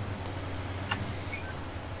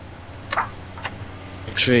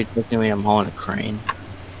 Actually, technically I'm on a crane.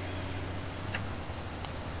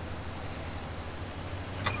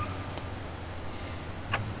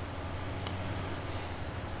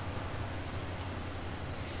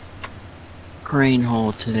 Crane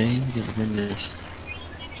haul today, given this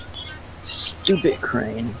stupid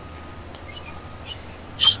crane.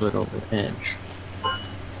 Slid over the edge.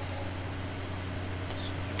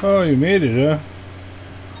 Oh, you made it, huh?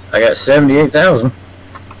 I got 78,000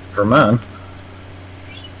 for mine.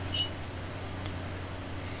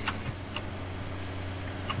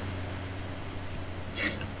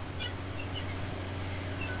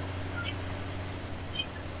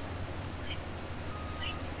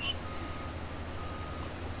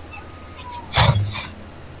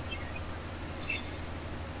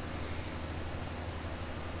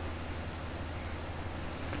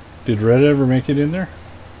 Did Red ever make it in there?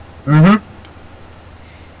 Mm-hmm.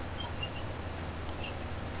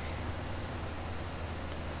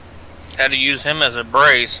 Had to use him as a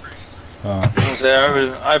brace.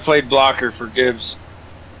 I played blocker for Gibbs.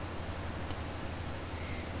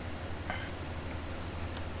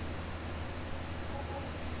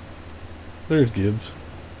 There's Gibbs.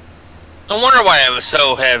 No wonder why it was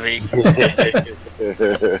so heavy.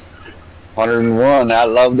 101. I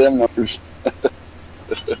love them numbers.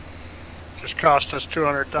 Just cost us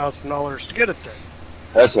 $200,000 to get it there.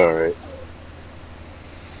 That's all right.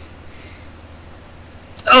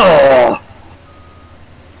 Oh!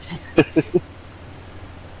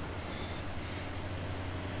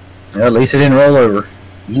 Well, at least it didn't roll over.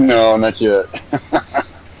 No, not yet.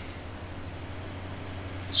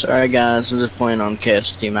 Sorry guys, I'm just playing on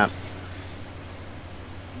KST map.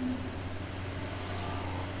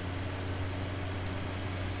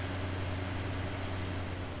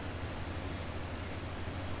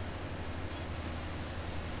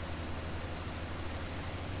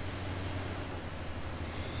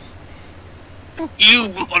 You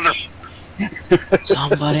mother...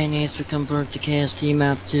 Somebody needs to convert the KST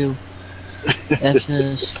map to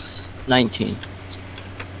FS19.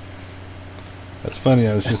 That's funny.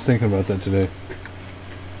 I was just thinking about that today.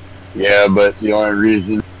 Yeah, but the only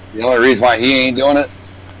reason why he ain't doing it,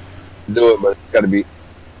 to do it, but it's got to be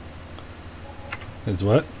It's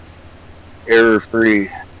what? error-free.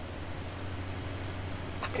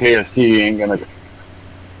 KST ain't gonna.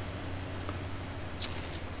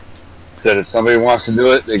 Said if somebody wants to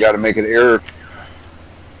do it, they got to make it error,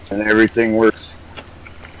 and everything works.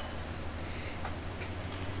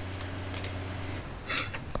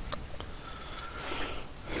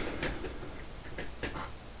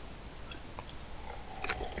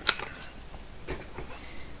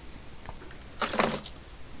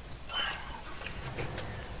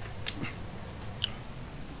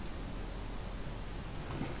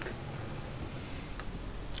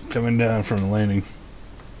 Coming down from the landing.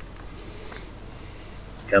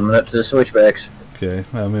 Coming up to the switchbacks. Okay,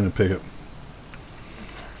 I'm in a pickup.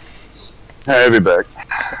 I'll be back.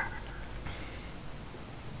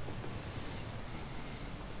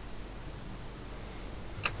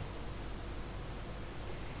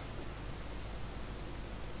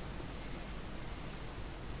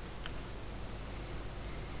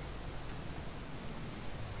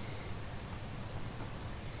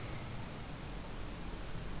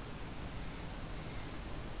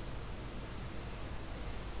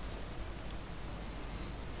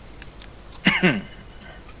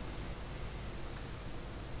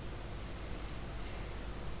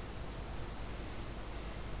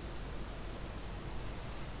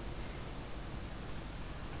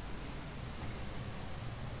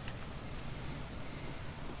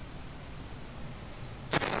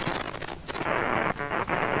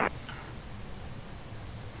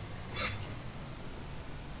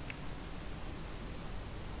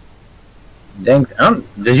 Dang,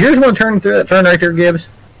 does yours want to turn through that turn right there, Gibbs?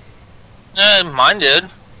 Mine did.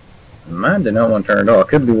 Mine did not want to turn at all. It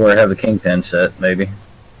could be where I have the kingpin set, maybe.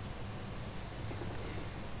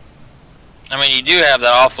 I mean, you do have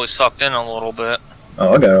that awfully sucked in a little bit.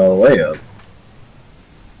 Oh, I got it all the way up.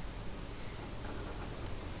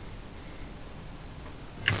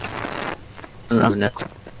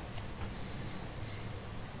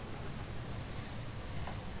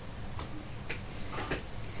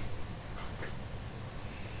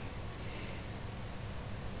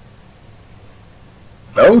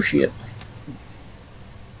 Oh shit.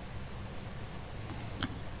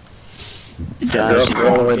 Guys,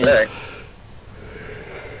 All the way back.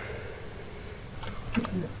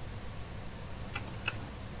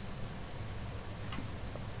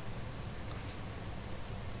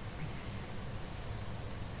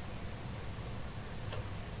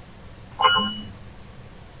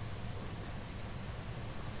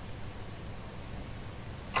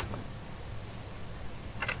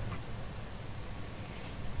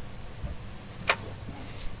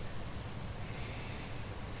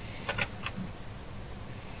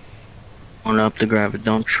 On up to grab a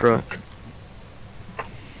dump truck.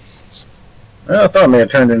 Well, I thought I may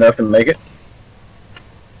have turned enough to make it.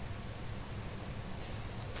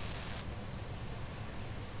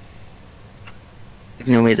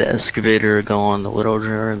 You know, me the excavator go on the little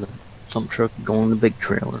trailer, the dump truck go on the big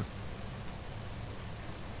trailer.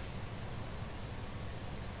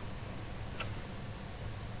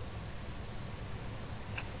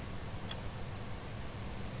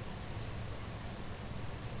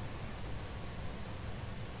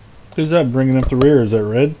 Who's that bringing up the rear? Is that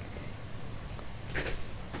Red?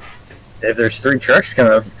 If there's 3 trucks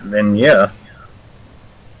coming up, then yeah.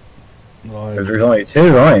 Oh, If there's only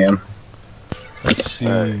 2, I am. let's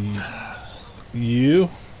see. You?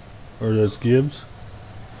 Or that's Gibbs?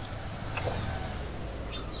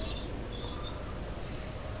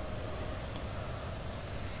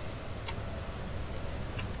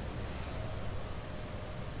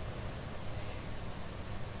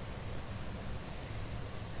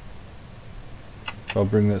 I'll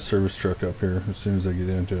bring that service truck up here as soon as I get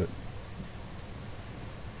into it.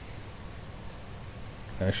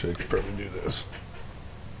 Actually, I could probably do this.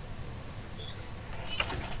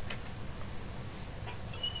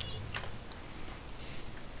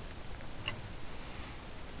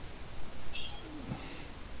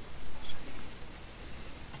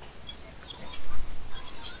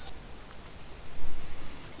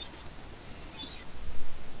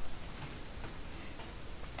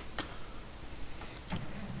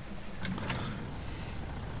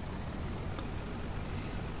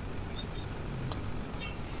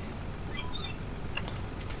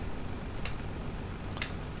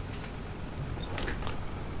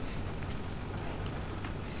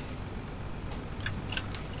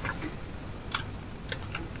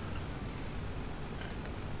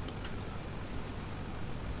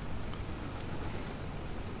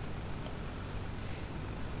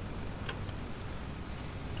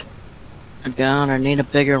 God, I need a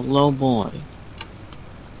bigger low boy.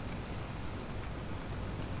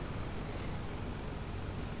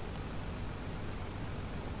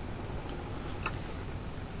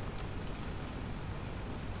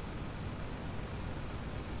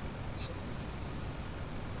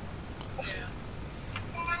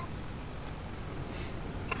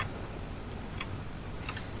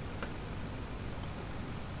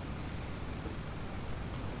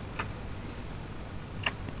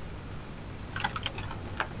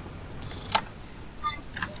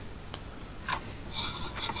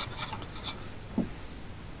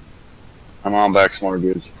 Come on back some more,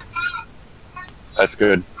 dudes. That's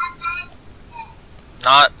good.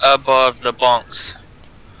 Not above the bunks.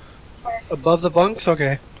 Above the bunks?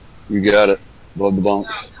 Okay. You got it. Above the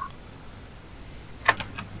bunks.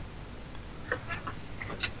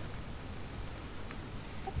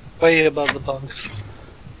 Way above the bunks.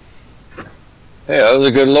 Hey, that was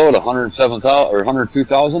a good load. 107,000 or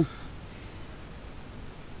 102,000.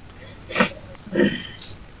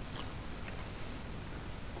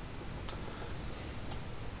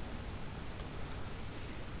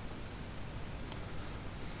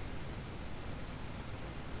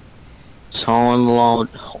 Just hauling the load,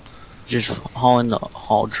 just hauling the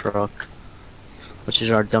haul truck, which is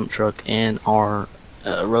our dump truck and our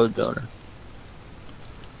road builder.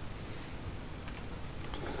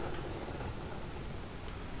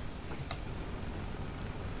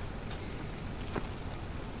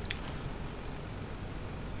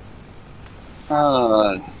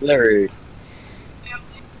 Larry.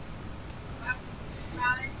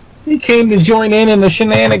 He came to join in the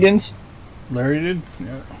shenanigans. Larry did?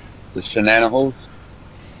 Yeah. The shenanigans.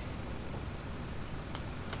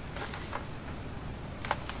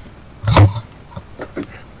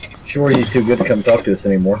 Sure, he's too good to come talk to us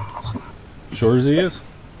anymore. Sure as he is?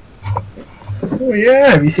 Oh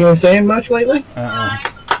yeah, have you seen him saying much lately?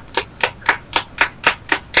 I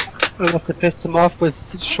must have pissed him off with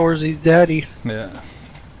Shoresy's daddy. Yeah.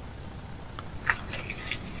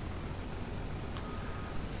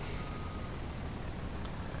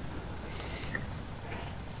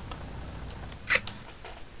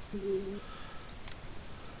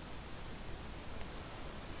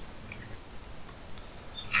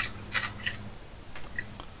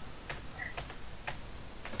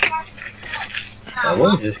 I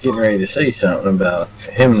was just getting ready to say something about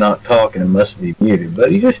him not talking and must be muted,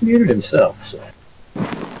 but he just muted himself, so.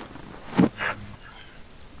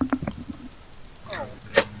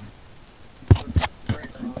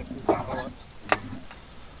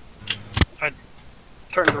 I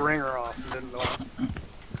turned the ringer off and didn't know it.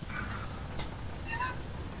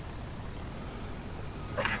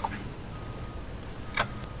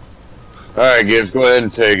 Alright, Gibbs, go ahead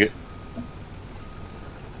and take it.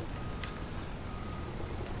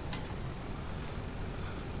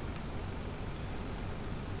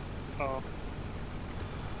 Oh.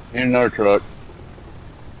 In another truck.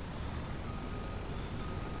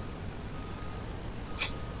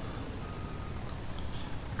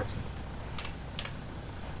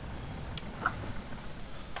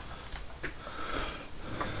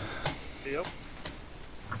 Yep.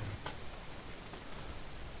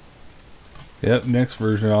 Yep, next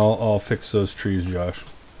version I'll fix those trees, Josh.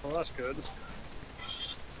 Well, that's good.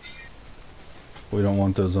 We don't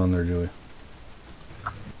want those on there, do we?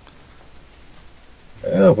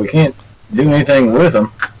 Well, if we can't do anything with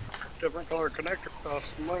them. Different color connector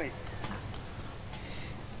costs money.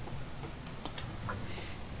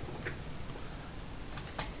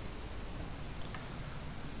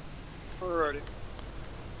 Alrighty.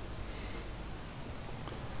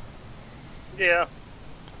 Yeah.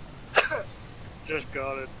 Just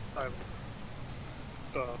got it. I'm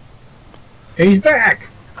He's back!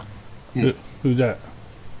 Who's that?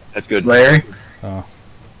 That's good. Larry? Oh.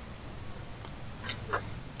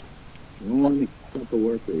 Let me cut the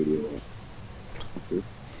work radio off.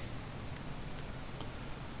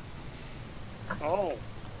 Oh.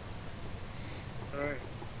 Alright.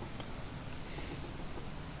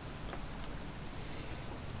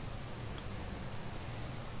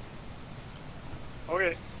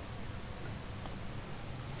 Okay.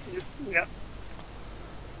 Yeah.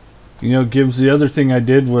 You know, Gibbs, the other thing I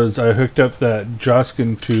did was I hooked up that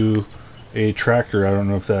Joskin to a tractor. I don't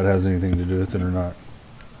know if that has anything to do with it or not.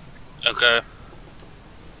 Okay.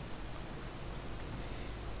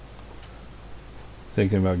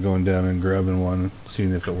 Thinking about going down and grabbing one and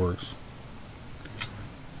seeing if it works.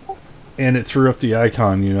 And it threw up the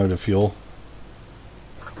icon, you know, to fuel.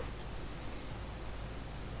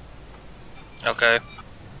 Okay.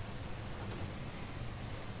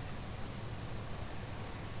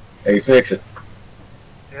 Hey, fix it.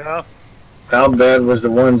 Yeah. How bad was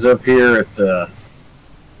the ones up here at the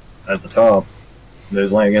top?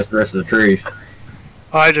 Those laying against the rest of the trees.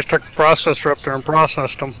 I just took the processor up there and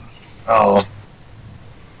processed them. Oh.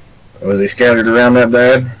 Was they scattered around that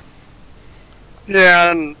bad?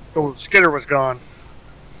 Yeah, and the skidder was gone.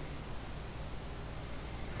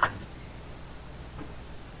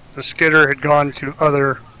 The skidder had gone to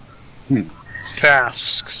other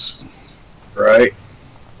tasks. Right.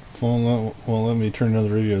 Well, let me turn on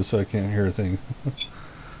the radio so I can't hear a thing.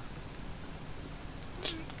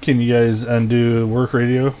 Can you guys undo work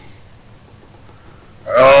radio?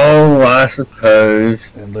 Oh, I suppose.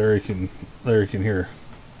 And Larry can hear.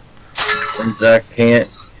 Since I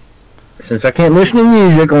can't listen to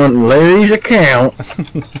music on Larry's account.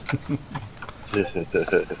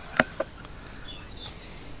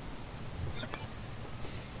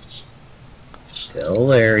 Tell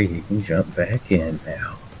Larry he can jump back in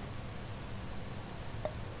now.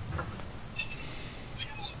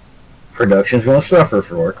 Production's gonna suffer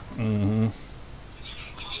for it. Mm-hmm.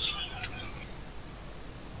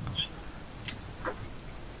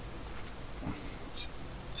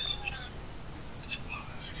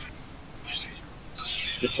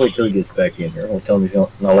 Just wait till he gets back in here. We'll tell him he's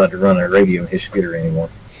not allowed to run a radio in his skidder anymore.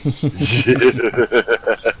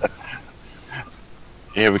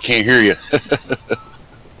 Yeah, we can't hear you.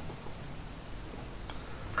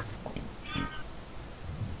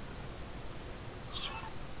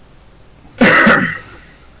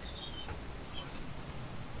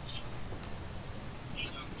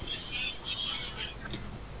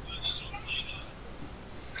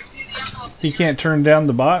 He can't turn down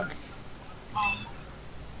the bot?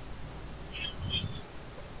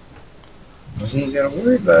 He ain't gotta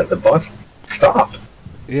worry about it. The bot's stopped.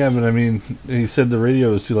 Yeah, but I mean, he said the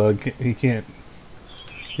radio is too loud. He can't.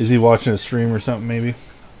 Is he watching a stream or something, maybe?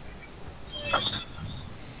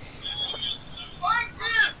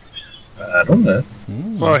 I don't know.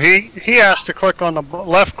 Well, he has to click on the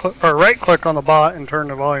left click or right click on the bot and turn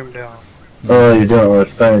the volume down. Oh, you're doing it with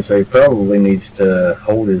his phone, so he probably needs to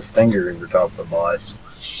hold his finger over top of the bot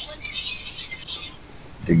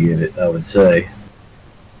to get it, I would say.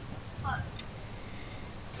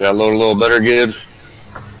 Got a little better, Gibbs?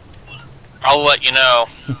 I'll let you know.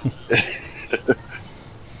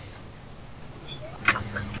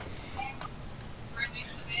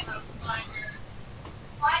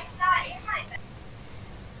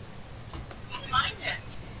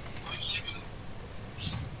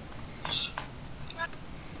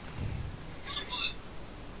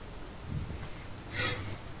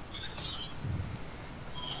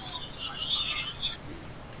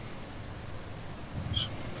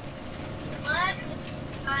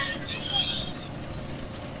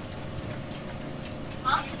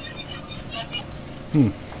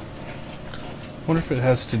 Wonder if it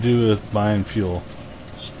has to do with buying fuel.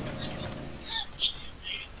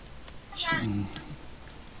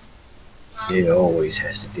 It always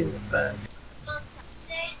has to do with that.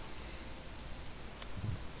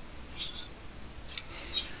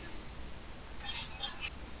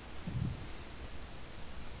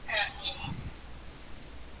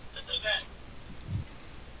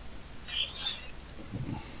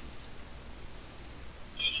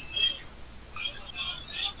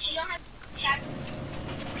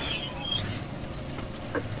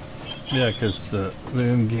 Yeah, because the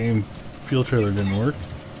in-game fuel trailer didn't work.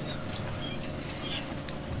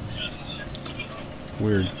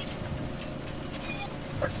 Weird.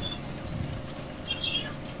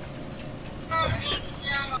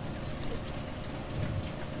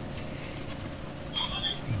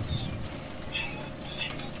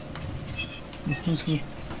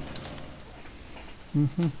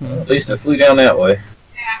 At least it flew down that way.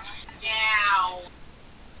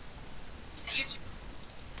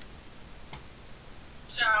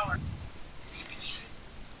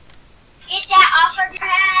 Get that off of your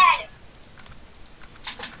head!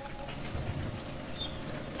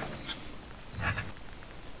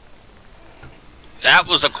 That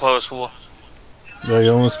was a close one. Did I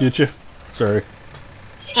almost get you? Sorry.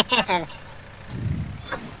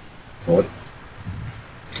 What?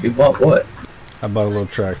 You bought what? I bought a little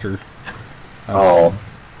tractor. Oh.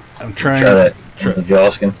 I'm trying Try that. The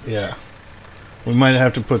Joskin. Yeah. We might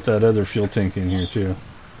have to put that other fuel tank in here too.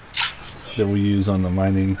 That we use on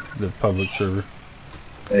the public server.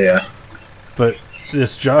 Yeah. But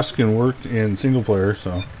this Joskin worked in single player,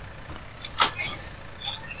 so.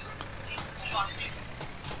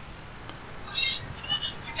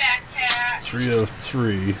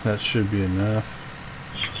 $303, that should be enough.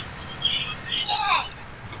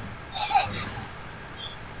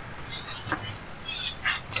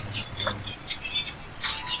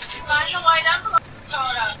 Find the white envelope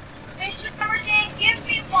photo. Mr. Number give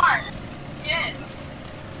me one. Yes.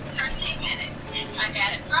 13 minutes. I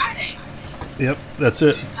got it Friday. Yep, that's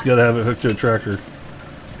it. Gotta have it hooked to a tractor.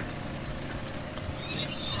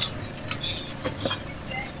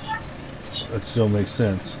 That still makes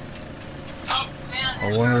sense.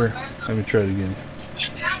 I wonder. Let me try it again.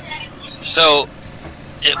 So,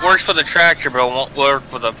 it works for the tractor, but it won't work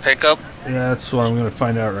for the pickup? Yeah, that's what I'm gonna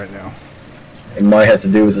find out right now. It might have to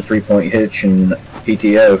do with the 3-point hitch and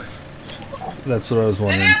PTO. That's what I was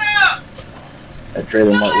wondering. That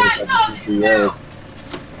trailer might work like a PTO.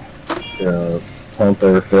 pump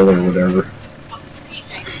or fill or whatever.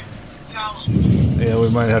 Yeah, we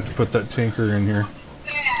might have to put that tanker in here.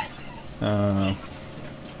 I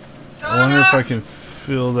wonder if I can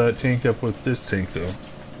fill that tank up with this tank though.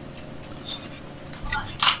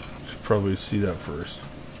 Should probably see that first.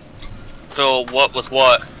 Fill what with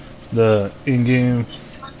what? The in-game.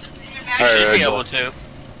 You should be able to.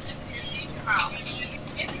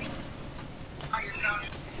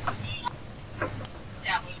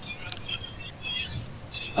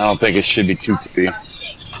 I don't think it should be too speedy.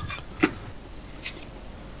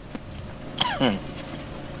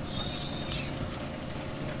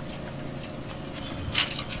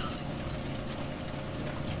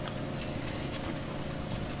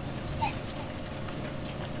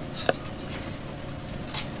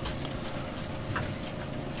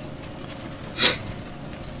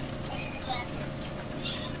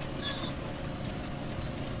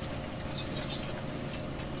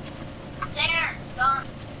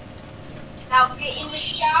 Now get in the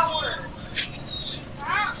shower.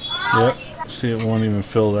 Yep. See, it won't even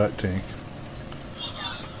fill that tank.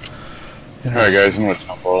 Alright, guys, I'm gonna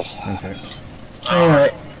jump off. Okay.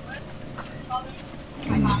 Alright.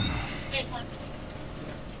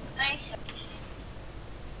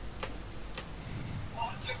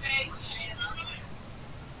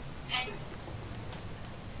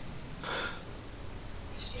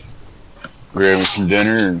 Grab me some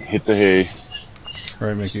dinner and hit the hay.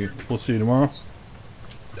 Alright, Mickey. We'll see you tomorrow.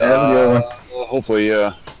 Have a good one. Hopefully,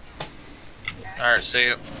 yeah. Alright, see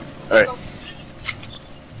you. Alright.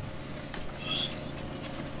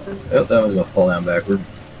 Oh, that was gonna fall down backward.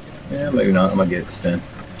 Yeah, maybe not. I might get it to spin.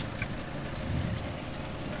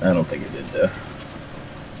 I don't think it did though.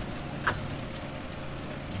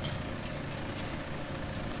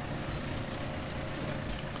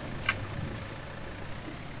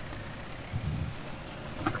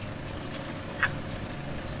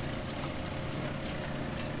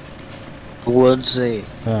 Woodsy.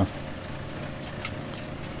 Yeah.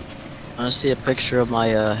 I want to see a picture of my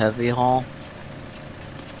heavy haul.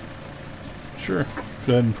 Sure.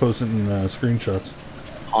 Go ahead and post it in screenshots.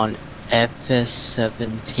 On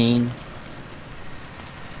FS17.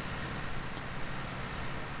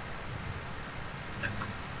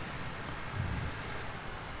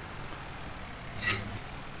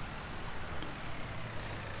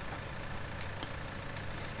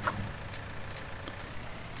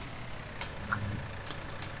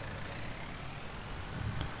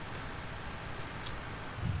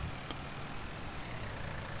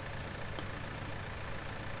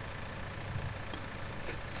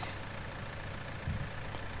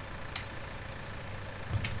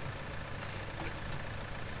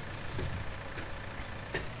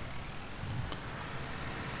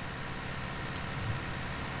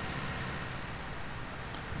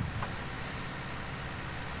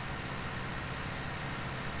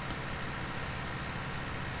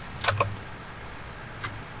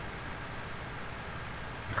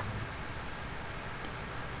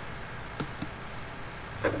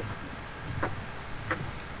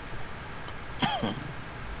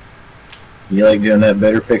 You like doing that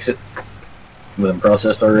better? Fix it with them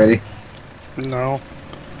processed already? No.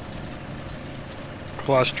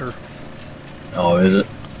 Cluster. Oh, is it?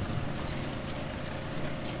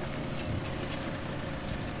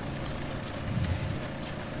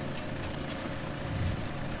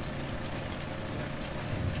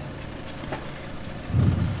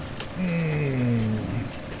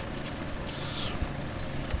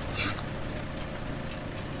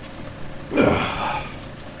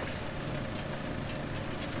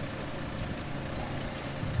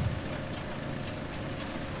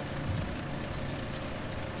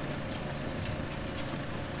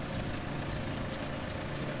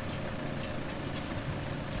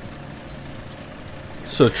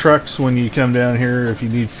 So trucks, when you come down here, if you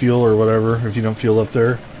need fuel or whatever, if you don't fuel up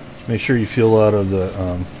there, make sure you fuel out of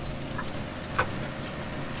the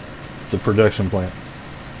production plant.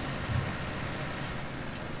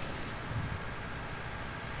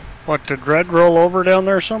 What, did Red roll over down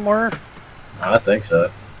there somewhere? I think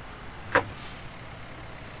so.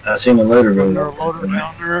 I seen the loader go. Wasn't there a loader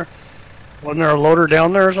down there? Wasn't there a loader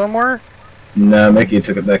down there somewhere? No, Mickey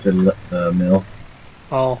took it back to the mill.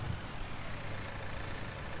 Oh.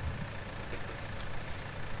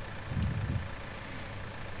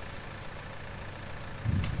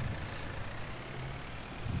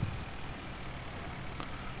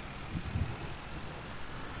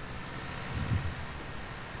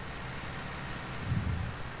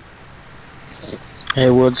 Hey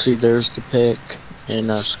Woodsy, there's the pic and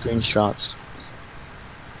screenshots.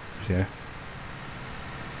 Okay.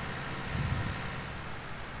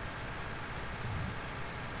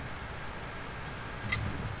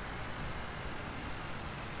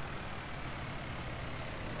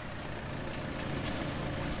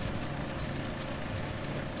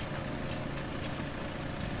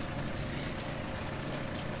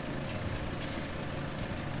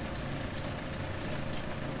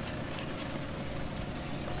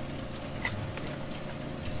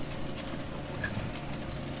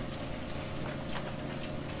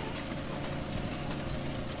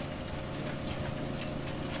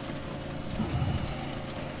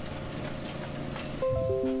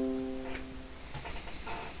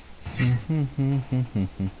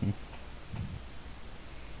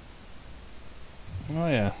 Oh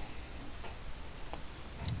yeah.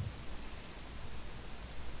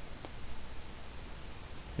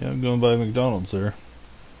 Yeah, I'm going by McDonald's there.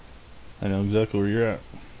 I know exactly where you're at.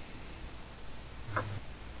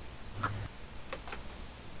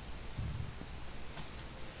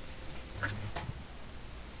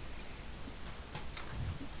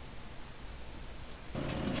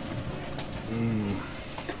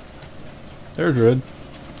 There's Red.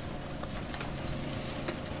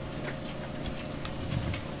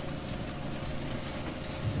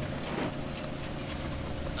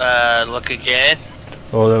 Look again.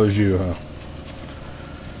 Oh, that was you, huh?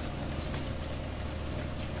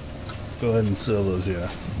 Go ahead and sell those, yeah.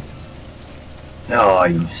 Oh,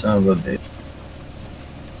 you son of a bitch.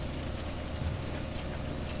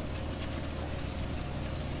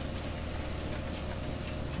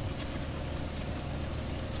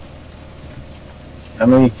 How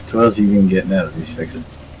many 12s are you going to get out of these fixes?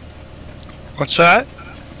 What's that?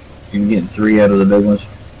 You can get 3 out of the big ones?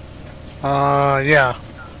 Yeah.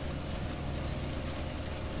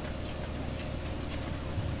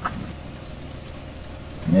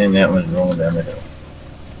 And that one's rolling down the hill.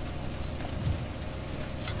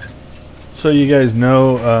 So you guys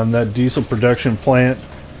know that diesel production plant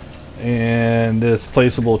and this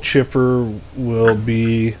placeable chipper will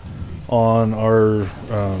be on our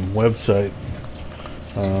website.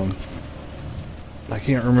 I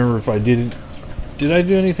can't remember if I did I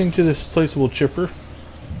do anything to this placeable chipper?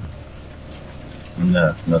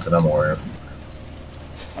 No, not that I'm aware of.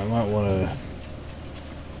 I might want to.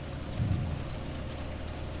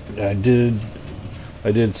 I did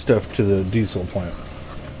stuff to the diesel plant.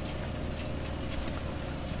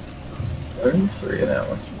 There's 3 in that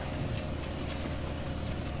one.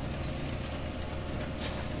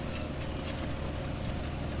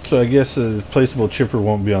 So I guess the placeable chipper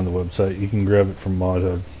won't be on the website. You can grab it from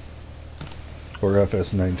ModHub or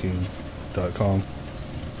fs19.com.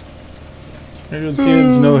 There go the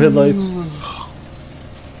kids, no headlights.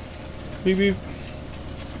 Beep beep.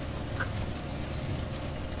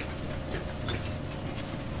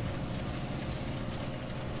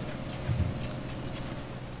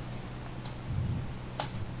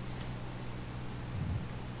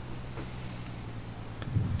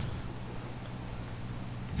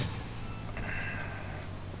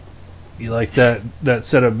 You like that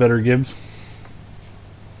setup better, Gibbs?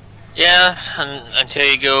 Yeah, until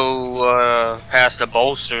you go past the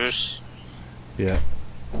bolsters. Yeah.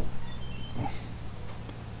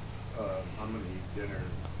 I'm gonna eat dinner.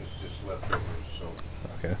 It's just leftovers, so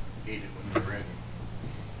Okay. eat it when you're ready.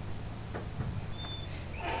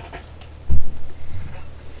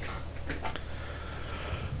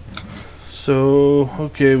 So,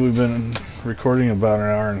 okay, we've been recording about an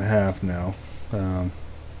hour and a half now.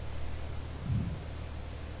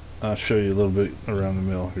 I'll show you a little bit around the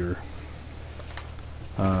mill here.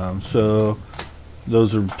 So,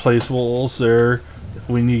 those are placeables there.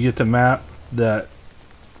 When you get the map, that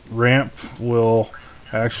ramp will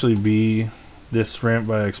actually be, this ramp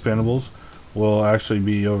by Expendables will actually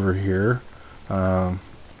be over here on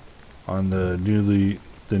the new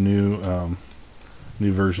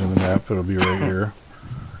version of the map. It'll be right here.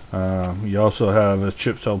 You also have a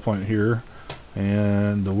chip sell point here,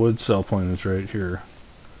 and the wood sell point is right here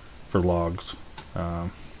for logs.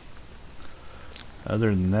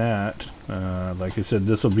 Other than that, like I said,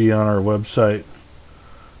 this will be on our website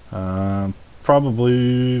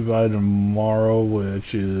probably by tomorrow,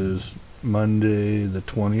 which is Monday the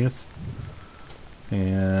 20th.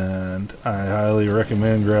 And I highly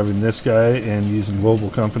recommend grabbing this guy and using Global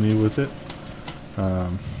Company with it.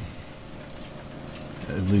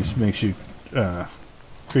 At least makes you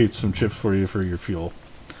create some chips for you for your fuel.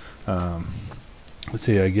 Let's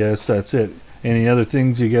see, I guess that's it. Any other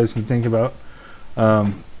things you guys can think about?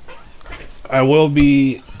 I will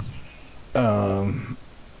be putting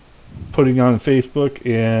on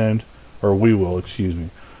Facebook or we will, excuse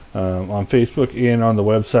me, on Facebook and on the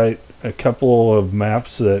website a couple of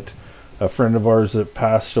maps that a friend of ours that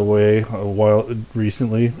passed away a while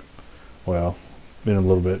recently. Well, been a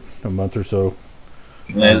little bit, a month or so.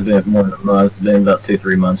 Yeah, it's been more than a month. It's been about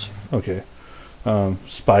 2-3 months. Okay.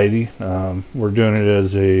 Spidey. We're doing it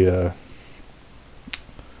as a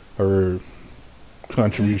our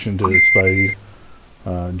contribution to Spidey.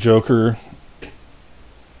 Joker.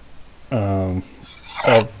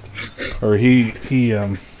 He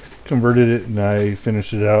converted it and I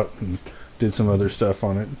finished it out and did some other stuff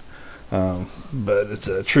on it. But it's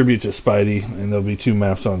a tribute to Spidey, and there'll be 2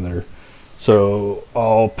 maps on there. So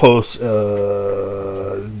I'll post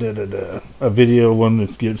a video when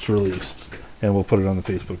it gets released, and we'll put it on the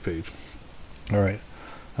Facebook page. All right.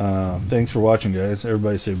 Thanks for watching, guys.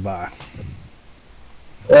 Everybody say bye.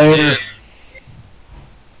 Later.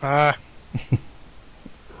 Ah.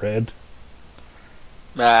 Red.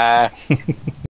 Nah.